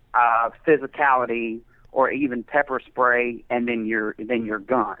physicality or even pepper spray and then your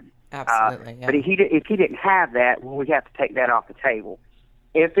gun. Absolutely. Yeah. But if he didn't have that, well, we have to take that off the table.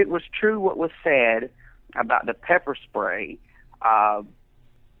 If it was true what was said about the pepper spray,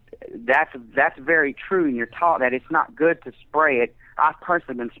 that's very true, and you're taught that it's not good to spray it. I've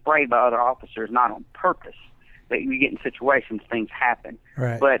personally been sprayed by other officers, not on purpose. That you get in situations, things happen.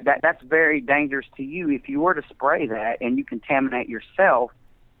 Right. But that's very dangerous to you. If you were to spray that and you contaminate yourself,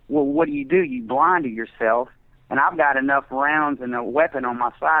 well, what do? You blind yourself. And I've got enough rounds and a weapon on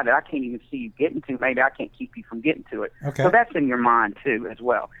my side that I can't even see you getting to. Maybe I can't keep you from getting to it. Okay. So that's in your mind, too, as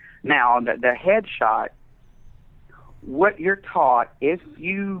well. Now, the headshot, what you're taught, if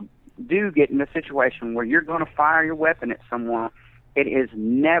you do get in a situation where you're going to fire your weapon at someone, it is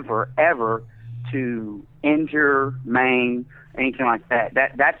never, ever to injure, maim, anything like that.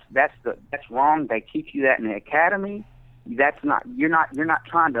 That's wrong. They teach you that in the academy. That's not. You're not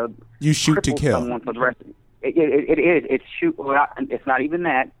trying to. You shoot to kill. Someone for the rest of it. It is. It's shoot. Well, it's not even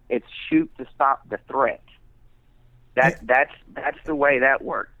that. It's shoot to stop the threat. That's the way that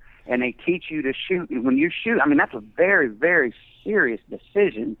works. And they teach you to shoot. When you shoot, I mean, that's a very, very serious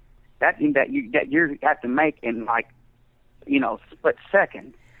decision that you have to make in like, split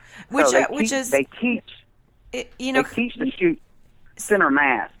second. Which so they teach to shoot center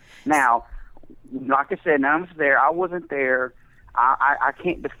mass. Now, like I said, none of us there. I wasn't there. I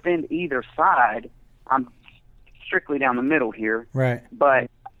can't defend either side. I'm strictly down the middle here. Right. But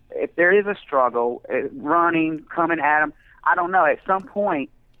if there is a struggle, running, coming at them, I don't know. At some point,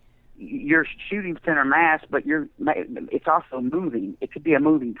 you're shooting center mass, but it's also moving. It could be a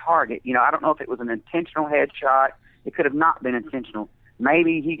moving target. I don't know if it was an intentional headshot. It could have not been intentional.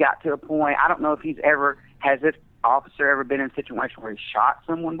 Maybe he got to a point. I don't know if has this officer ever been in a situation where he shot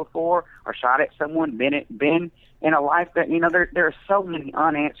someone before or shot at someone, been in a life that, there are so many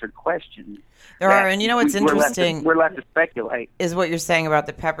unanswered questions. There are, and what's interesting? We're left to speculate. Is what you're saying about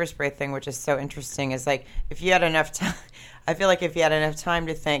the pepper spray thing, which is so interesting, is like, if you had enough time, I feel like if you had enough time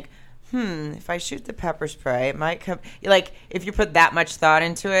to think, if I shoot the pepper spray, it might come. Like, if you put that much thought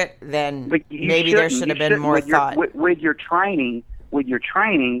into it, then maybe there should have been more thought. With your training,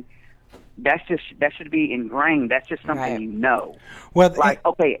 that should be ingrained. That's just something right. Well, like,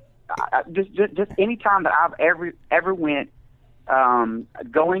 okay, just any time that I've ever went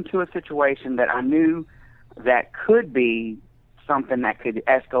going to a situation that I knew that could be something that could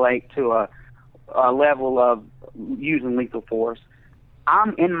escalate to a level of using lethal force,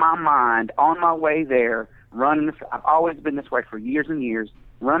 I'm in my mind on my way there running this. I've always been this way for years and years,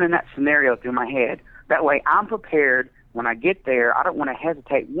 running that scenario through my head. That way I'm prepared when I get there. I don't want to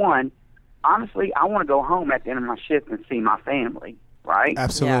hesitate. Honestly, I want to go home at the end of my shift and see my family, right?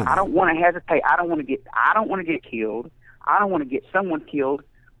 Absolutely. Yeah. I don't want to hesitate. I don't want to get killed. I don't want to get someone killed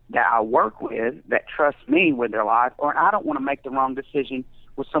that I work with that trusts me with their life, or I don't want to make the wrong decision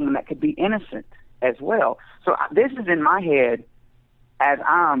with someone that could be innocent as well. So this is in my head as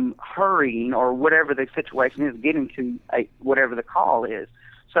I'm hurrying or whatever the situation is, getting to whatever the call is.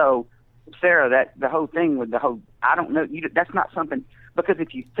 So, Sarah, that the whole thing with I don't know, that's not something, because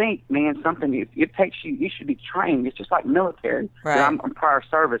if you think, man, something, it takes you should be trained. It's just like military. Right. I'm prior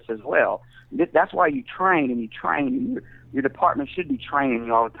service as well. That's why you train, and your department should be training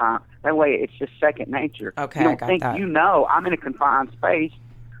you all the time. That way it's just second nature. Okay, you don't I got think that. I'm in a confined space.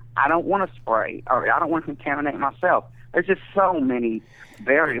 I don't want to spray, or I don't want to contaminate myself. There's just so many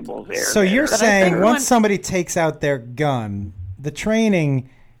variables there. So you're saying once somebody takes out their gun, the training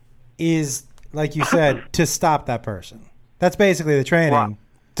is, like you said, to stop that person. That's basically the training, right.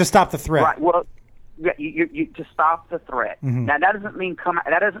 To stop the threat. Right. Well, you to stop the threat. Mm-hmm. Now that doesn't mean come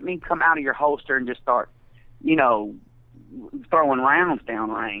out of your holster and just start, throwing rounds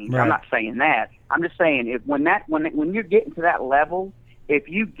downrange. Right. I'm not saying that. I'm just saying when you're getting to that level, if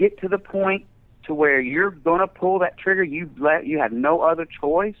you get to the point to where you're going to pull that trigger, you have no other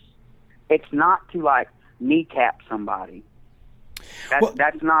choice. It's not to like kneecap somebody.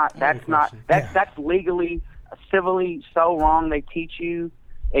 That's legally, civilly so wrong. They teach you.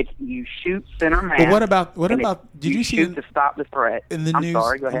 You shoot center mass. But what about? Did you see shoot to stop the threat in the news?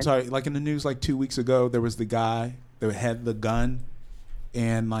 Sorry, go ahead. I'm sorry. Like in the news, like 2 weeks ago, there was the guy that had the gun,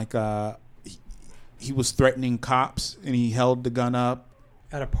 and like he was threatening cops, and he held the gun up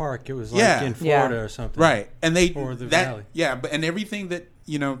at a park. It was like in Florida or something, right? And or the valley. And everything that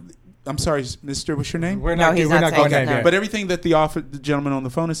I'm sorry, Mister. What's your name? We're not going there. But everything that the gentleman on the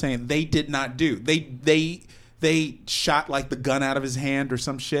phone is saying, they did not do. They shot like the gun out of his hand or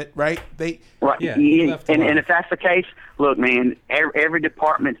some shit, right? Right. Yeah. And if that's the case, look, man, every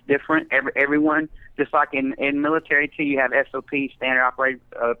department's different. Everyone, just like in military too, you have SOP, standard operating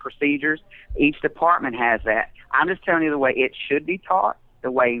procedures. Each department has that. I'm just telling you the way it should be taught, the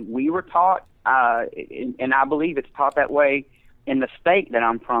way we were taught, and I believe it's taught that way in the state that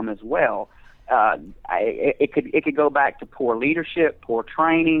I'm from as well. It could go back to poor leadership, poor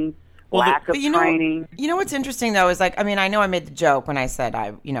training. Lack of training. You know what's interesting though is like, I mean, I know I made the joke when I said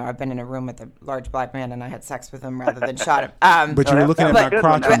I've been in a room with a large black man and I had sex with him rather than shot him. But you were looking at my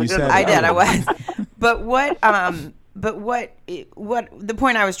crotch when you said I did. I was. But what the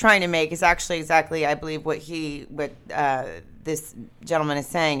point I was trying to make is actually exactly, I believe, what this gentleman is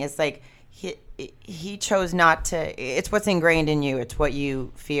saying is like he chose not to. It's what's ingrained in you. It's what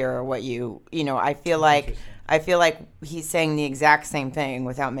you fear or what I feel like he's saying the exact same thing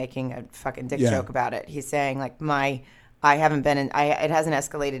without making a fucking dick joke about it. He's saying like it hasn't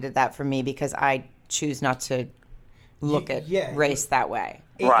escalated to that for me because I choose not to look at race that way.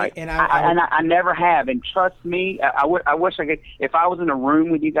 Right. And I never have. And trust me, I wish I could. If I was in a room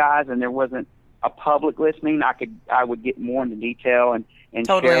with you guys and there wasn't a public listening, I would get more into detail and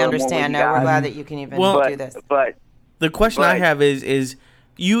totally share understand. More with you guys. We're glad that you can even do this. But the question I have is.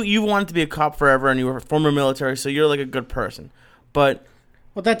 You wanted to be a cop forever, and you were former military, so you're like a good person. But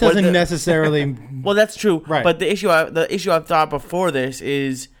Well, that doesn't necessarily. Well, that's true. Right. But the issue I've thought before this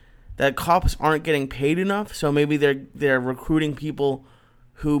is that cops aren't getting paid enough, so maybe they're recruiting people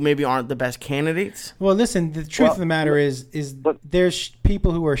who maybe aren't the best candidates. Well, listen, the truth of the matter is there's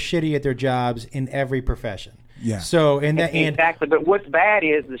people who are shitty at their jobs in every profession. Yeah. So exactly. But what's bad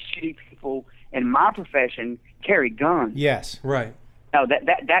is the shitty people in my profession carry guns. Yes. Right. No,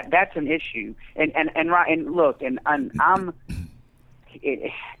 that's an issue. And look, I'm.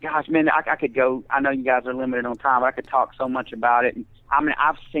 Gosh, man, I could go. I know you guys are limited on time, but I could talk so much about it. I mean,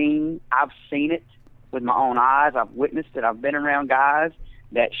 I've seen it with my own eyes. I've witnessed it. I've been around guys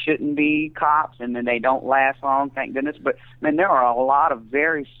that shouldn't be cops, and then they don't last long, thank goodness. But, man, there are a lot of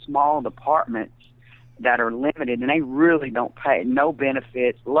very small departments that are limited, and they really don't pay. No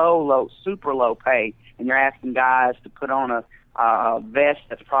benefits, low, super low pay. And you're asking guys to put on a vest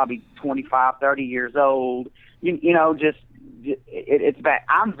that's probably 25, 30 years old. You know, it's bad.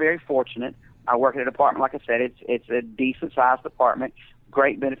 I'm very fortunate. I work in a department, like I said, it's a decent-sized department,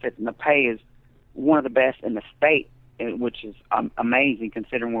 great benefits, and the pay is one of the best in the state, which is amazing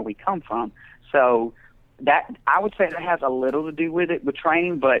considering where we come from. So that I would say that has a little to do with it, with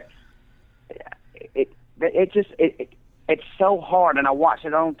training, but it's so hard. And I watch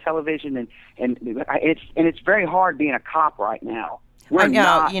it on television, and it's very hard being a cop right now. We're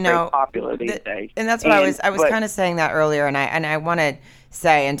not very popular these days, and that's what I was kind of saying that earlier, and I want to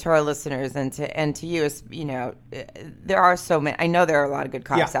say, and to our listeners, and to you, is, you know, there are so many. I know there are a lot of good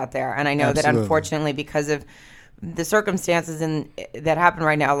cops out there, and I know that unfortunately, because of the circumstances that happen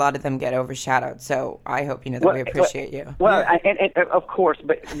right now, a lot of them get overshadowed. So I hope you know that we appreciate you. Well, and of course,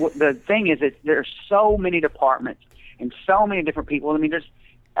 but the thing is that there's so many departments and so many different people. I mean,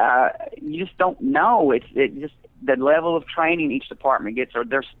 you just don't know. It just the level of training each department gets, or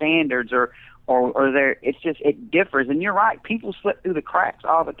their standards, or it differs. And you're right, people slip through the cracks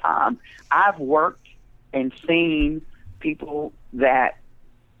all the time. I've worked and seen people that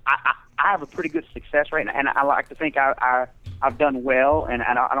I have a pretty good success rate, and I like to think I've done well, and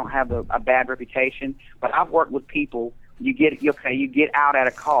I don't have a bad reputation. But I've worked with people. You get out at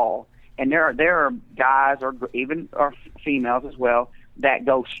a call, and there are guys, or females as well, that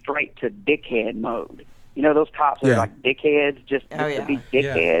go straight to dickhead mode. You know, those cops are like dickheads, just to be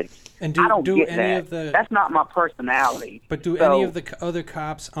dickheads. Yeah. And I don't do get any that. That's not my personality. But do any of the other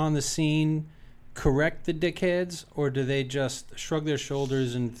cops on the scene correct the dickheads, or do they just shrug their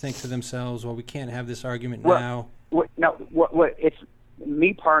shoulders and think to themselves, well, we can't have this argument now? It's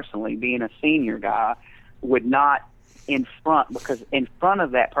me personally, being a senior guy, would not because in front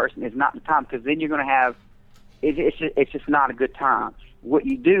of that person is not the time, because then you're going to have it's just not a good time. What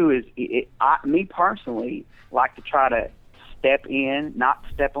you do is, me personally, like to try to step in, not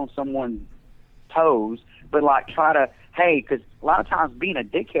step on someone's toes, but like try to, hey, because a lot of times being a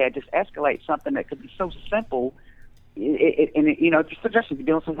dickhead just escalates something that could be so simple. Especially if you're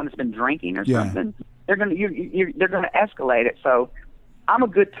dealing with someone that's been drinking or something, they're gonna escalate it. So I'm a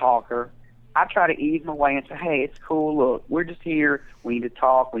good talker. I try to ease my way and say, hey, it's cool. Look, we're just here. We need to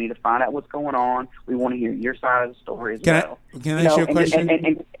talk. We need to find out what's going on. We want to hear your side of the story as well. Can I ask you a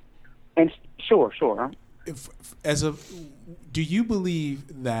question? And sure. Do you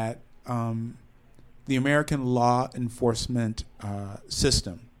believe that the American law enforcement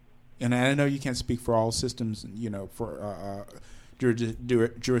system, and I know you can't speak for all systems, for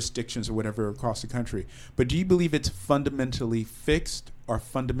jurisdictions or whatever across the country, but do you believe it's fundamentally fixed or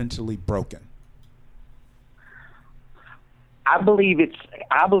fundamentally broken? I believe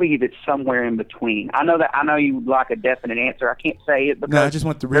it's somewhere in between. I know you like a definite answer. I can't say it because I just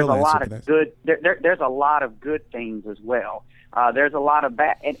want the real answer. There's a lot of good things as well. There's a lot of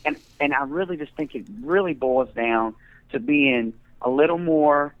bad, and I really just think it really boils down to being a little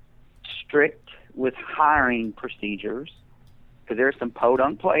more strict with hiring procedures. Because there's some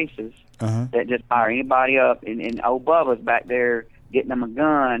podunk places that just hire anybody up, and old Bubba's back there getting them a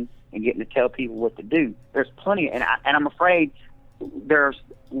gun and getting to tell people what to do. There's plenty, and I'm afraid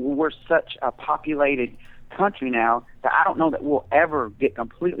we're such a populated country now that I don't know that we'll ever get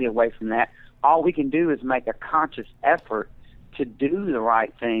completely away from that. All we can do is make a conscious effort to do the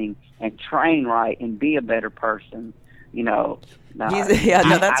right thing and train right and be a better person. That's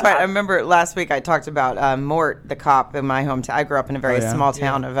right. I remember last week I talked about Mort, the cop in my hometown. I grew up in a very small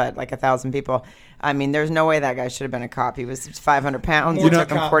town of like 1,000 people. I mean, there's no way that guy should have been a cop. He was 500 pounds. It took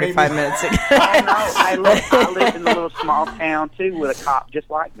him 45 minutes. I lived in a little small town too with a cop just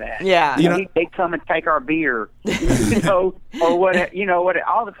like that. Yeah, they come and take our beer, or what?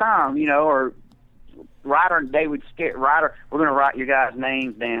 All the time, or they would scare Ryder. We're going to write your guys'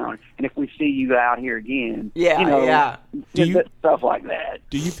 names down, and if we see you out here again, stuff like that.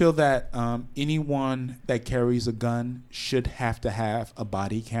 Do you feel that anyone that carries a gun should have to have a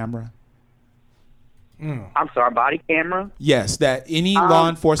body camera? I'm sorry, body camera? Yes, that any law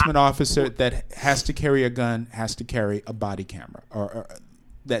enforcement officer that has to carry a gun has to carry a body camera, or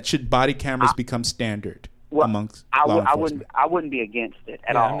that should body cameras become standard amongst law enforcement? I wouldn't be against it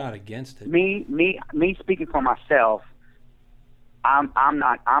at all. I'm not against it. Me speaking for myself, I'm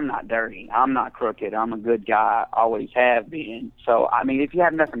not dirty. I'm not crooked. I'm a good guy. Always have been. So I mean, if you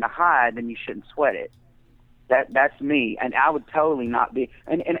have nothing to hide, then you shouldn't sweat it. That's me, and I would totally not be.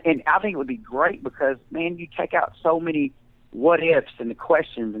 And I think it would be great because, man, you take out so many what ifs and the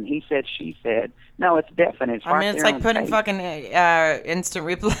questions, and he said, she said. No, it's definite. It's right it's there like putting tape. fucking instant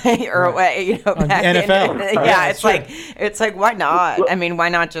replay or away, On back NFL. It's like why not? Look, I mean, why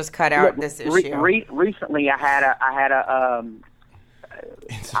not just cut out this issue? Recently, I had a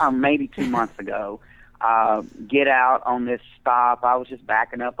maybe 2 months ago, get out on this stop. I was just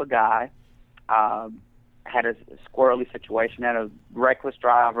backing up a guy. Had a squirrely situation. Had a reckless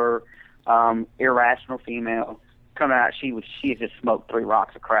driver, irrational female coming out. She had just smoked 3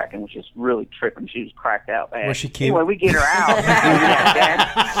 rocks of crack and was just really tripping. She was cracked out bad. Was she cute? Anyway, we get her out.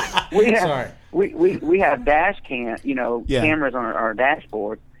 we have dash cameras on our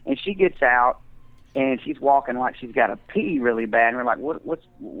dashboard, and she gets out and she's walking like she's got to pee really bad. And we're like,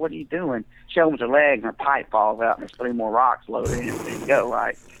 what are you doing? She opens her legs and her pipe falls out, and there's 3 more rocks loaded in it to go,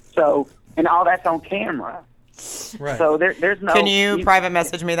 right? So, and all that's on camera. Right. So there's no. Can you private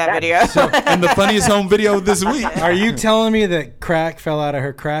message me that video? And the funniest home video this week. Are you telling me that crack fell out of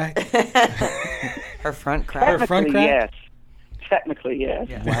her crack? Her front crack. Her front crack? Yes. Technically, yes.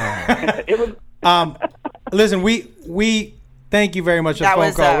 Yeah. It was. Listen, we thank you very much for the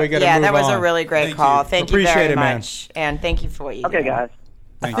phone call. We got to move that was on. a really great call. Thank you Appreciate very it, man. much, and thank you for what you do. Okay, guys.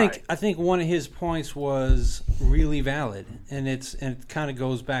 I think one of his points was really valid, and it kind of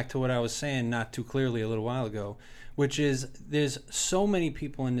goes back to what I was saying not too clearly a little while ago, which is there's so many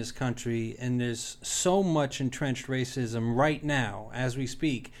people in this country, and there's so much entrenched racism right now as we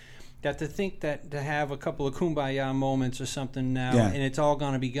speak, that to think that to have a couple of kumbaya moments or something now and it's all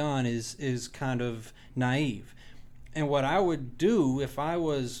going to be gone is kind of naive. And what I would do if I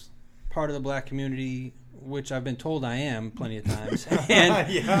was part of the black community, which I've been told I am plenty of times.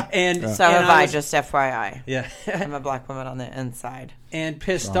 And so have I, just FYI. Yeah. I'm a black woman on the inside. And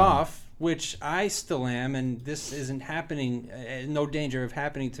pissed off, which I still am, and this isn't happening, no danger of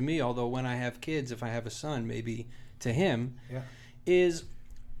happening to me, although when I have kids, if I have a son, maybe to him, is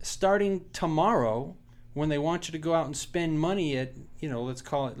starting tomorrow when they want you to go out and spend money at,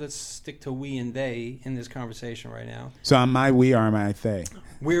 let's stick to we and they in this conversation right now. So am I we or am I they?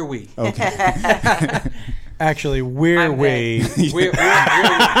 We're we. Okay. Actually, we're we. We're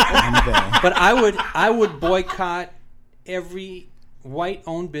but I would boycott every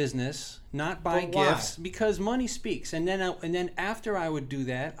white-owned business, not buy gifts, because money speaks. And then after I would do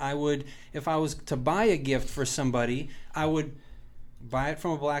that, if I was to buy a gift for somebody, I would buy it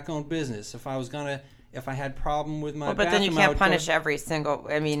from a black-owned business. If I had problem with my but bathroom, then you can't punish every single.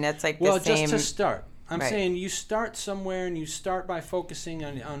 I mean, that's like the same. Just to start. I'm saying you start somewhere, and you start by focusing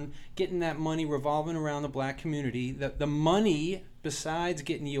on getting that money revolving around the black community. The money, besides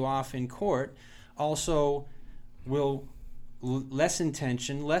getting you off in court, also will lessen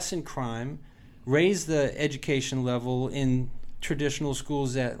tension, lessen crime, raise the education level in traditional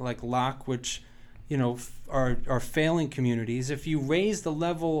schools like Locke, which are failing communities. If you raise the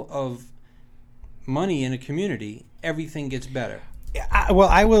level of money in a community, everything gets better.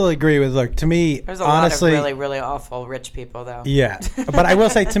 I will agree with. Look, to me, there's a honestly, lot of really, really awful rich people, though. Yeah, but I will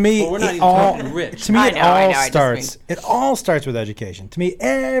say, to me, we're not even talking rich. To me, it all starts with education. To me,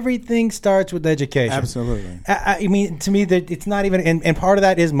 everything starts with education. Absolutely. I mean, to me, that it's not even, and part of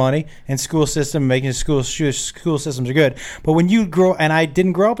that is money and school system, making school systems are good. But when you grow, and I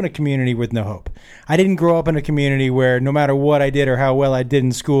didn't grow up in a community with no hope. I didn't grow up in a community where no matter what I did or how well I did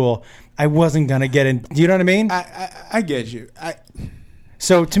in school, I wasn't gonna get in. Do you know what I mean? I get you.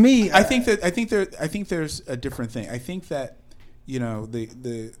 So to me, I think there's a different thing. I think that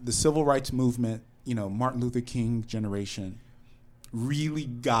the civil rights movement, Martin Luther King generation, really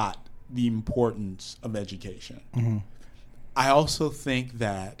got the importance of education. Mm-hmm. I also think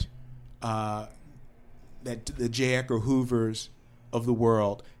that that the J. Edgar Hoovers of the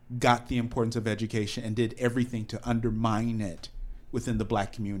world got the importance of education and did everything to undermine it within the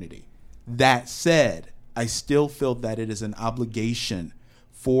black community. That said, I still feel that it is an obligation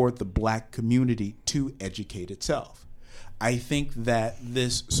for the black community to educate itself. I think that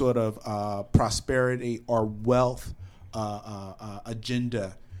this sort of prosperity or wealth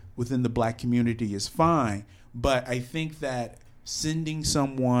agenda within the black community is fine, but I think that sending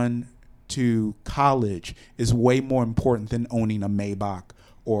someone to college is way more important than owning a Maybach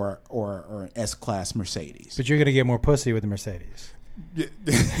or an S-Class Mercedes. But you're going to get more pussy with the Mercedes.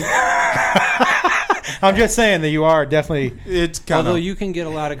 I'm just saying that you are definitely. It's kind although you can get a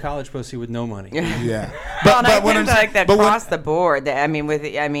lot of college pussy with no money. Yeah. But I think like that across the board. I mean,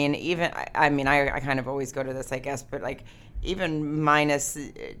 I kind of always go to this, I guess, but like even minus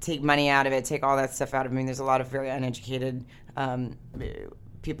take money out of it, take all that stuff out of it. I mean, there's a lot of very uneducated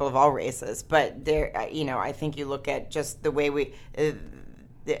people of all races, but there, I think you look at just the way we.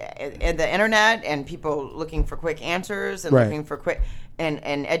 The internet and people looking for quick answers and looking for quick and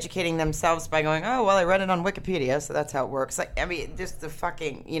educating themselves by going, oh well, I read it on Wikipedia, so that's how it works. Like, I mean, just the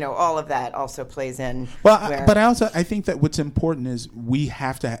fucking all of that also plays in. Well, but I think that what's important is we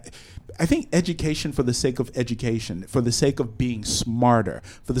have to. I think education for the sake of education, for the sake of being smarter,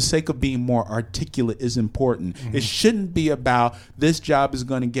 for the sake of being more articulate is important. Mm-hmm. It shouldn't be about this job is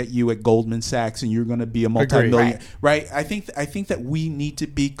going to get you at Goldman Sachs and you're going to be a multi-million. Right? I think that we need to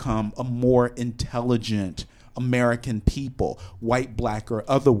become a more intelligent American people, white, black, or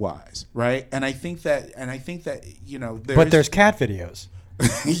otherwise. Right? And I think that but there's cat videos.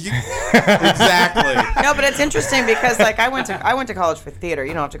 Exactly. No, but it's interesting because like I went to college for theater.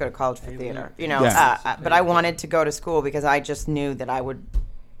 You don't have to go to college for theater, but I wanted to go to school because I just knew that I would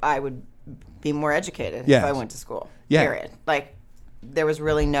be more educated if I went to school. Yeah. Period. Like there was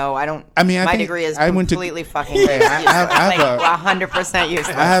really no. My degree is completely fucking useless. I have 100%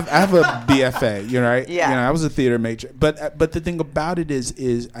 useless. I have a BFA. Right? Yeah. I was a theater major, but the thing about it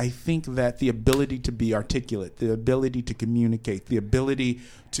is I think that the ability to be articulate, the ability to communicate, the ability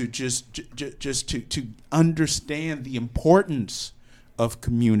to just to understand the importance of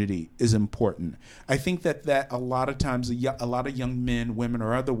community is important. I think that a lot of times a lot of young men, women,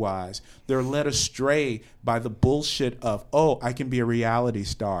 or otherwise, they're led astray by the bullshit of, oh, I can be a reality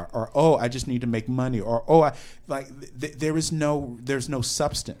star, or oh, I just need to make money, or oh, there's no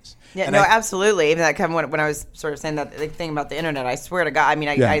substance. Yeah, and absolutely. Even that kind of when I was sort of saying that thing about the internet, I swear to God, I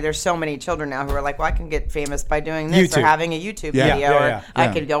mean, there's so many children now who are like, well, I can get famous by doing this or having a YouTube video, or I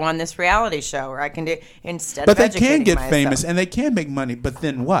can go on this reality show, or I can do instead. But they can get famous and they can make money. But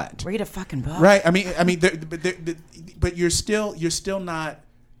then what? Read a fucking book. Right. I mean, but you're still not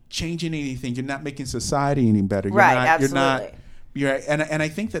changing anything. You're not making society any better. Absolutely. You're right. And I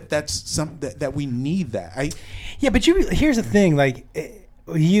think that's something that we need that. But here's the thing. Like,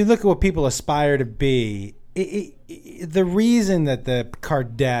 you look at what people aspire to be. The reason that the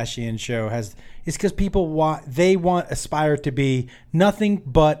Kardashian show is because people aspire to be nothing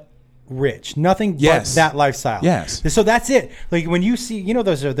but rich, nothing but that lifestyle. Yes. So that's it. Like when you see,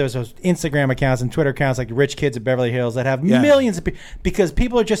 there's those Instagram accounts and Twitter accounts like Rich Kids of Beverly Hills that have millions of people because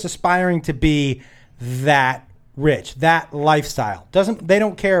people are just aspiring to be that rich, that lifestyle. They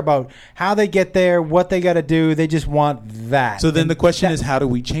don't care about how they get there, what they got to do. They just want that. So then the question is, how do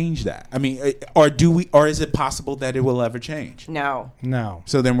we change that? I mean, or is it possible that it will ever change? No.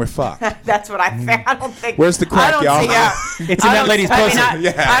 So then we're fucked. That's what I found. I don't think. Where's the crack, y'all? It's in that lady's pussy.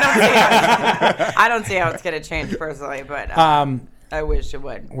 I don't see how it's going to change personally, but I wish it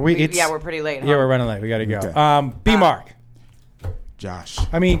would. We're pretty late. Yeah, we're running late. We got to go. Okay. B-Mark. Josh.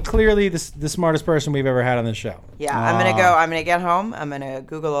 I mean, clearly the smartest person we've ever had on this show. Yeah, I'm gonna get home. I'm gonna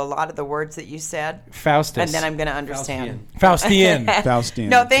Google a lot of the words that you said. Faustus. And then I'm gonna understand. Faustian.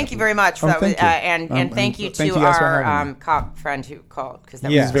 No, thank you very much. Thank you. And thank you to our cop friend who called because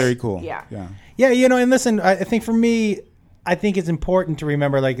that was very cool. Yeah. And listen, I think for me, I think it's important to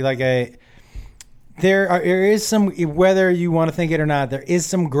remember, there is some, whether you want to think it or not, there is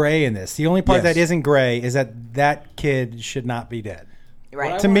some gray in this. The only part that isn't gray is that kid should not be dead.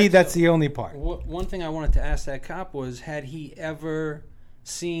 Right. To me, that's the only part. One thing I wanted to ask that cop was, had he ever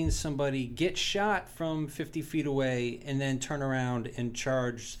seen somebody get shot from 50 feet away and then turn around and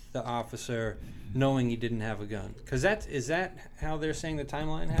charge the officer knowing he didn't have a gun? Because is that how they're saying the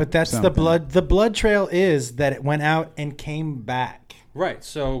timeline happened? But that's the blood. The blood trail is that it went out and came back. Right.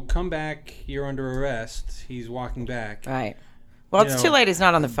 So come back. You're under arrest. He's walking back. Right. Well, it's too late. He's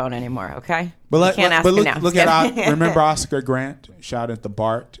not on the phone anymore. Okay. But can't ask him now. Look at remember Oscar Grant shot at the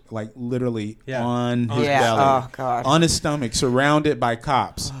BART, like literally on his belly, on his stomach, surrounded by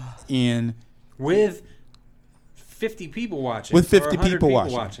cops, with 50 people watching. With 50 people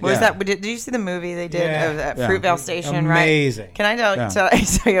watching. Was that? Did you see the movie they did of Fruitvale Station? Amazing. Right. Can I tell you? So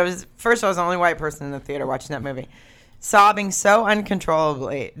I was the only white person in the theater watching that movie, sobbing so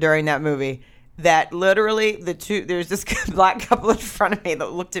uncontrollably during that movie that literally there's this black couple in front of me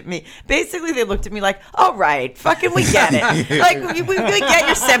that looked at me. Basically, they looked at me like, all right, fucking we get it. Like, we get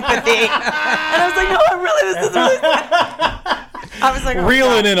your sympathy. And I was like, no, this is really I was like,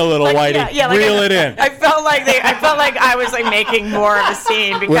 reel it in a little, Whitey. Reel it in. I felt like I was like making more of a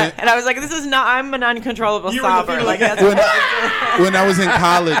scene and I was like, this is not. I'm an uncontrollable sobber. Like when I was in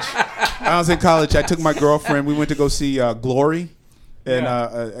college, I took my girlfriend. We went to go see Glory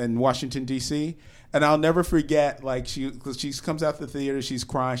in Washington D.C. And I'll never forget, like she comes out the theater, she's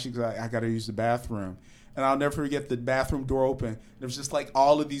crying. She's like, I gotta use the bathroom. And I'll never forget the bathroom door open. There was just like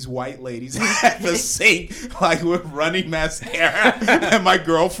all of these white ladies at the sink, like with running mascara. And my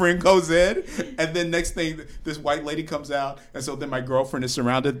girlfriend goes in. And then next thing, this white lady comes out. And so then my girlfriend is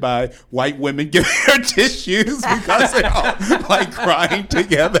surrounded by white women giving her tissues because they're all like crying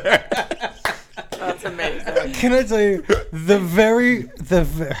together. That's amazing. Can I tell you,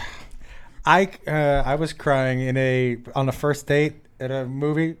 I was crying on a first date at a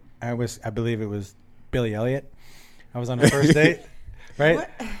movie. I believe it was Billy Elliot. I was on a first date, right?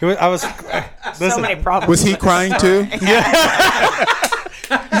 So many problems. Was he crying too? Yeah.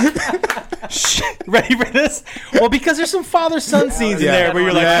 Ready for this? Well, because there's some father-son scenes in there where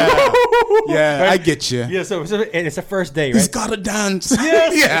you're like, yeah, I get you. Yeah, so it's a first date, right? He's got to dance.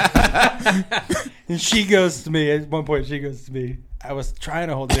 Yes. Yeah. And she goes to me, at one point, I was trying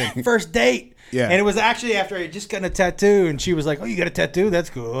to hold it in. First date. Yeah. And it was actually after I had just gotten a tattoo, and she was like, oh, you got a tattoo? That's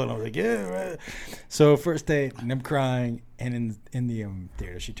cool. And I was like, yeah, right. So first date, and I'm crying, and in the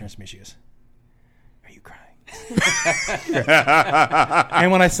theater, she turns to me, she goes, are you crying?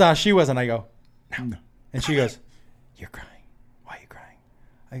 And when I saw she wasn't, I go, no. And she goes, you're crying. Why are you crying?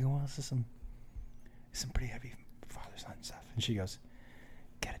 I go, well, this is some pretty heavy father-son stuff. And she goes,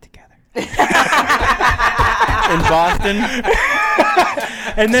 get it together. In Boston.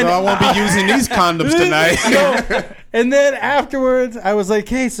 And then so I won't be using these condoms tonight. And then afterwards, I was like,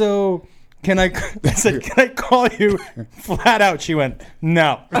 hey, so can I call you flat out? She went,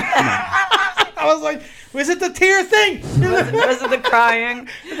 no. I was like, was it the tear thing? Was it the crying?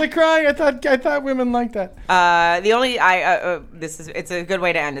 The crying. I thought women like that. It's a good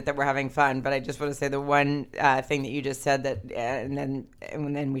way to end it that we're having fun, but I just want to say the one thing that you just said that, and then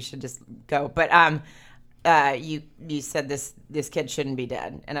we should just go. But you said this kid shouldn't be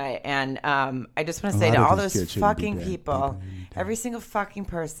dead, and I just want to say to all those fucking people, every single fucking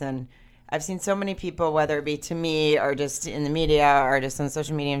person. I've seen so many people, whether it be to me or just in the media or just on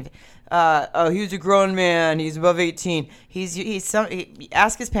social media. He was a grown man. He's above 18.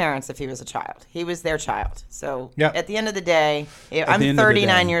 Ask his parents if he was a child. He was their child. So at the end of the day, I'm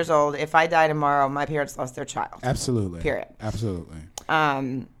 39 years old. If I die tomorrow, my parents lost their child. Absolutely. Period. Absolutely.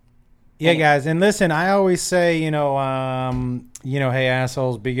 Yeah, guys, and listen, I always say, hey,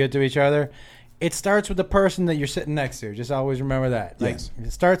 assholes, be good to each other. It starts with the person that you're sitting next to. Just always remember that. Yes.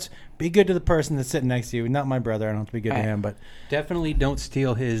 It starts, be good to the person that's sitting next to you. Not my brother. I don't have to be good to him, but definitely don't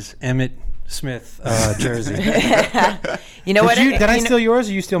steal his Emmett Smith jersey. You know what? Did I steal yours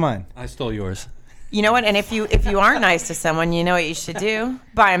or you steal mine? I stole yours. You know what? And if you aren't nice to someone, you know what you should do?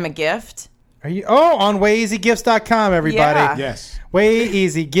 Buy them a gift. Are you? Oh, on wayeasygifts.com, everybody. Yeah. Yes.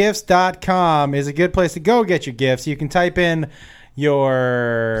 Wayeasygifts.com is a good place to go get your gifts. You can type in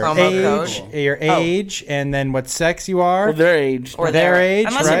your age, and then what sex you are, or their age,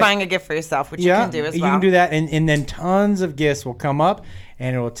 unless you're buying a gift for yourself, which you can do as well. You can do that, and then tons of gifts will come up,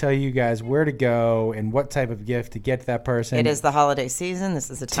 and it will tell you guys where to go and what type of gift to get to that person. It is the holiday season. This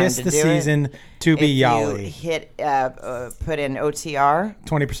is the time to do it. 'Tis the season to be yolly. If you put in OTR,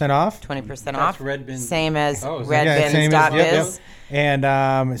 20% off. 20% off. Redbin. Same as redbins.biz.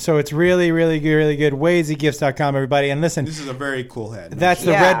 And so it's really, really good, really good. Wayeasygifts.com, everybody. And listen, this is a very cool hat. That's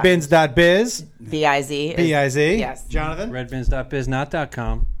the redbins.biz. B-I-Z. B-I-Z. Yes. Jonathan? Redbins.biz, not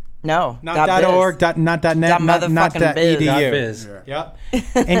 .com. No. Not .org, not .net, not .edu. .biz. Yep.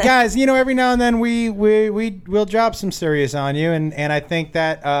 And guys, every now and then we'll drop some serious on you, and I think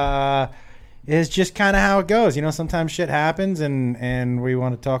that is just kind of how it goes. Sometimes shit happens, and we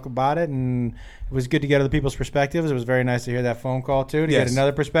want to talk about it, and it was good to get other people's perspectives. It was very nice to hear that phone call, too, to get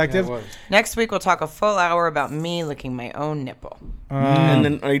another perspective. Yeah, next week, we'll talk a full hour about me licking my own nipple. And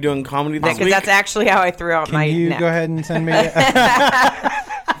then, are you doing comedy this week? Because that's actually how I threw out my Can you nip. go ahead and send me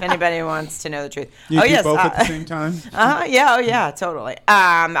If anybody wants to know the truth. You do both at the same time? Yeah, totally.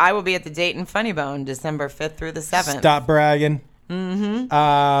 I will be at the Dayton Funny Bone December 5th through the 7th. Stop bragging. Mm-hmm.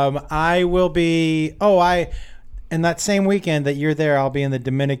 I will be... And that same weekend that you're there, I'll be in the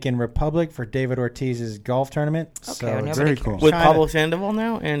Dominican Republic for David Ortiz's golf tournament. Okay, so very cool. With Pablo Sandoval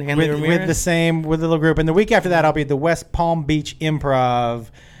now and Hanley Ramirez? With the little group. And the week after that, I'll be at the West Palm Beach Improv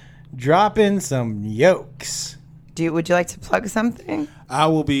dropping some yokes. Would you like to plug something? I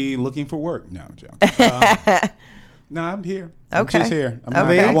will be looking for work. No, Joe. No, I'm here. I'm Okay. just here.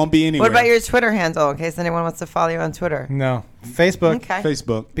 Okay. I won't be anywhere. What about your Twitter handle, in case anyone wants to follow you on Twitter? No. Facebook. Okay.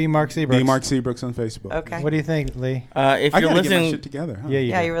 Facebook? B. Mark Seabrooks. B. Mark Seabrooks on Facebook. Okay. What do you think, Lee? If I you're gotta get my listening, shit together. Huh? Yeah,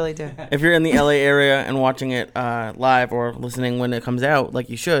 Yeah, do. you really do. if you're in the LA area and watching it live or listening when it comes out, like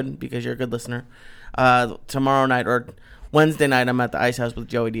you should, because you're a good listener, tomorrow night or Wednesday night, I'm at the Ice House with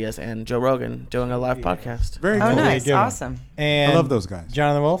Joey Diaz and Joe Rogan doing a live podcast. Very Oh, cool. nice. good one. Awesome. And I love those guys.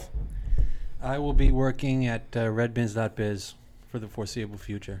 Jonathan Wolf. I will be working at redbins.biz for the foreseeable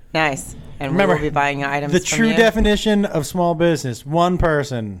future. Nice. And Remember, we will be buying items The from true you. definition of small business: one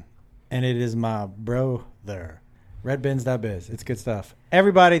person, and it is my brother. Redbins.biz. It's good stuff.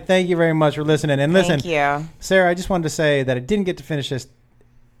 Everybody, thank you very much for listening. And listen, Thank you. Sarah, I just wanted to say that I didn't get to finish this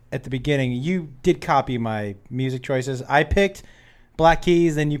at the beginning. You did copy my music choices. I picked Black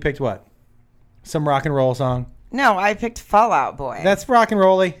Keys, and you picked what? Some rock and roll song. No, I picked Fallout Boy. That's rock and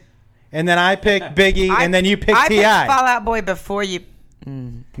rolly. And then I picked Biggie, and then you picked I T.I. picked Fallout Boy before you.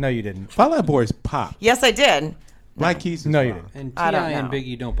 No, you didn't. Fall Out Boy's pop. Yes, I did. Black Keys. No, is you pop. didn't. And I don't T.I. and know.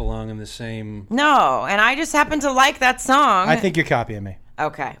 Biggie don't belong in the same. No, and I just happen to like that song. I think you're copying me.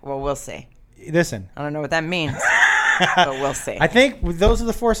 Okay, well, we'll see. Listen, I don't know what that means, but we'll see. I think those are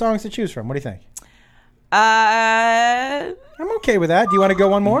the 4 songs to choose from. What do you think? I'm okay with that. Do you want to go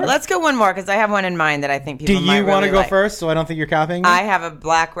one more? Let's go one more because I have one in mind that I think people Do might you want to really go like. first so I don't think you're copying me? I have a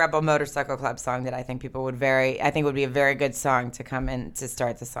Black Rebel Motorcycle Club song that I think people would would be a very good song to come in to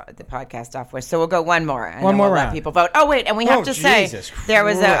start the podcast off with. So we'll go one more. And One then more we'll round. let people vote. Oh wait, and we have Oh, to say Jesus there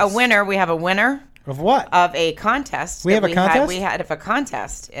was a Christ. winner. We have a winner Of what? of a contest. We that have a contest? We had a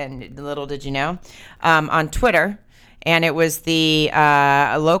contest, and little did you know, on Twitter. And it was the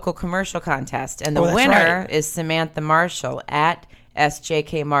a local commercial contest. And the Oh, that's winner right. is Samantha Marshall at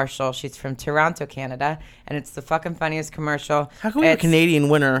SJK Marshall. She's from Toronto, Canada. And it's the fucking funniest commercial. How come we're a It's- Canadian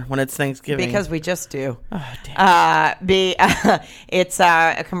winner when it's Thanksgiving? Because we just do. Oh, damn. It's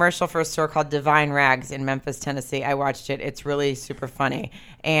a commercial for a store called Divine Rags in Memphis, Tennessee. I watched it. It's really super funny.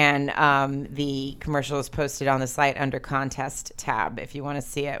 And the commercial is posted on the site under contest tab if you want to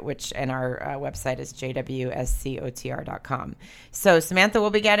see it, and our website is jwscotr.com. So Samantha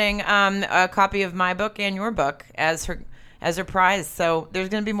will be getting a copy of my book and your book as her prize. So there's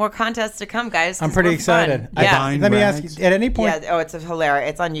going to be more contests to come, guys. I'm 'cause pretty we're fun. excited. Yeah. Divine Let me Rags? ask you, at any point, Yeah. Oh, it's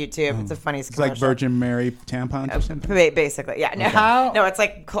hilarious. It's on YouTube. It's the funniest It's like commercial. Virgin Mary tampons or something. Basically, yeah. No, How- no, it's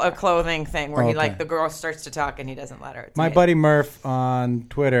like a clothing thing where he Okay. the girl starts to talk and he doesn't let her. It's my amazing. buddy Murph on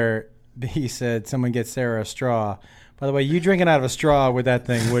Twitter, he said someone get Sarah a straw. By the way, you drinking out of a straw with that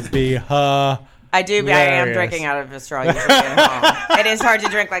thing would be I do. I am hilarious. drinking out of a straw usually at home. It is hard to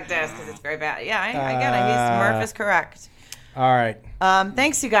drink like this because it's very bad. Yeah, I get it. Murph is correct. All right.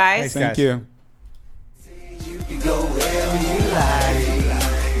 Thanks, you guys. Thanks, Thank guys. you. You can go wherever you like.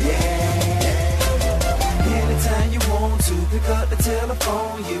 Yeah. Anytime you want to, pick up the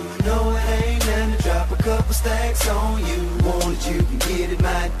telephone. You know it ain't nothing to drop a couple stacks on you. Want it, you can get it,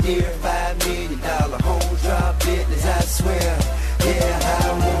 my dear. $5 million home drop business, I swear. Yeah, I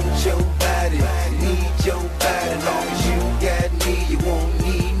want your body, need your body. Long as you got me, you won't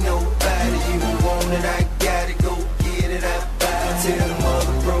need nobody. You want it, I got it, go get it, I buy it. Tell the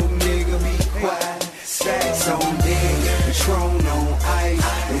mother broke nigga be quiet. Stacks on deck, Patron on ice.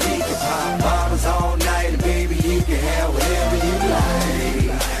 And we can pop bottles all night. And baby, you can have whatever you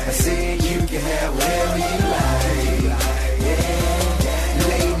like. I said you can have whatever you like. Yeah.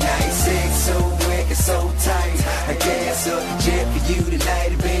 Late night sex, so wicked, so tight. I gas up the jet for you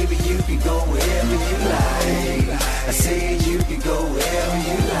tonight. And baby, you can go wherever you like. I said you can go wherever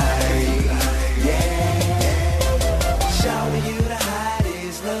you like. Yeah. Shout you the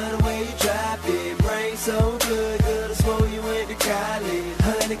hottest, love the way you drop it. Brain so good, good, I swore you went to college.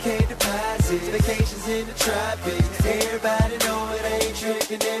 100K deposits, vacations in the tropics. Everybody know it ain't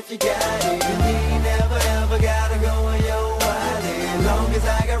tricking if you got it. You ain't never ever gotta go in your wallet. Long as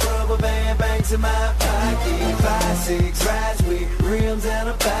I got rubber band banks in my pocket. 5-6 rides with rims and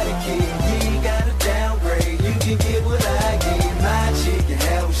a body kit. You ain't gotta downgrade, you can get what I get. My chick can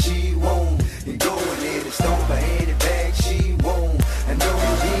have what she want. And go ahead and stomp her any bag she want. I know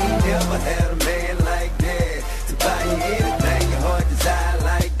you ain't never had a man like that to buy you anything your heart desire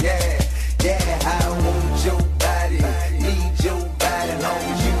like that. Yeah, I want your body, need your body. Long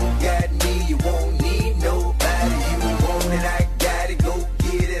as you got me, you won't need nobody. You want it, I got it, go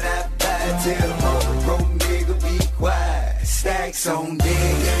get it, I buy it. Tell the mother broke nigga be quiet. Stacks on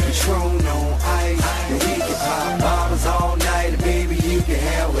deck, Patron on ice. And we can pop bottles all night. And baby, you can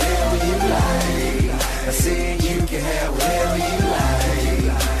have whatever you like. I said you can have whatever you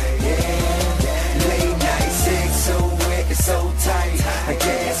like.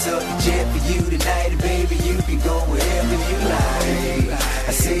 tonight, and baby, you can go wherever you like.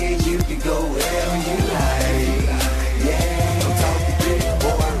 I said you can go wherever you like. Yeah, I'm talking big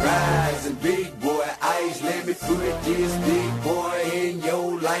boy rides and big boy ice. Let me put this big boy in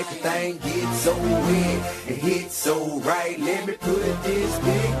your life. The thing gets so wet, it hits so right. Let me put this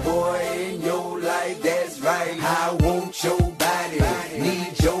big boy in your life. That's right. I want your body,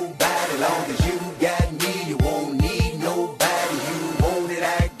 need your body. Long as you got me, you won't need nobody. You want it,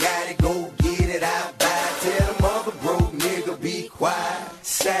 I got it. Go get it, I buy it. Tell the mother broke nigga be quiet.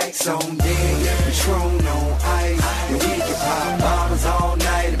 Stacks on deck, Patron on ice. And we can pop bottles all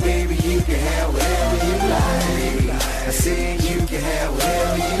night. And baby, you can have whatever you like. I said you can have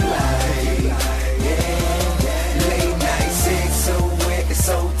whatever you like. Yeah, late night sex so wet and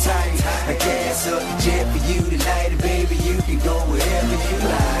so tight. I gas up the jet for you tonight. And baby, you can go wherever you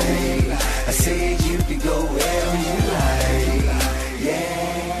like. I said you can go wherever you like. Yeah.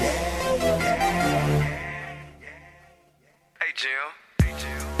 Hey, Jim.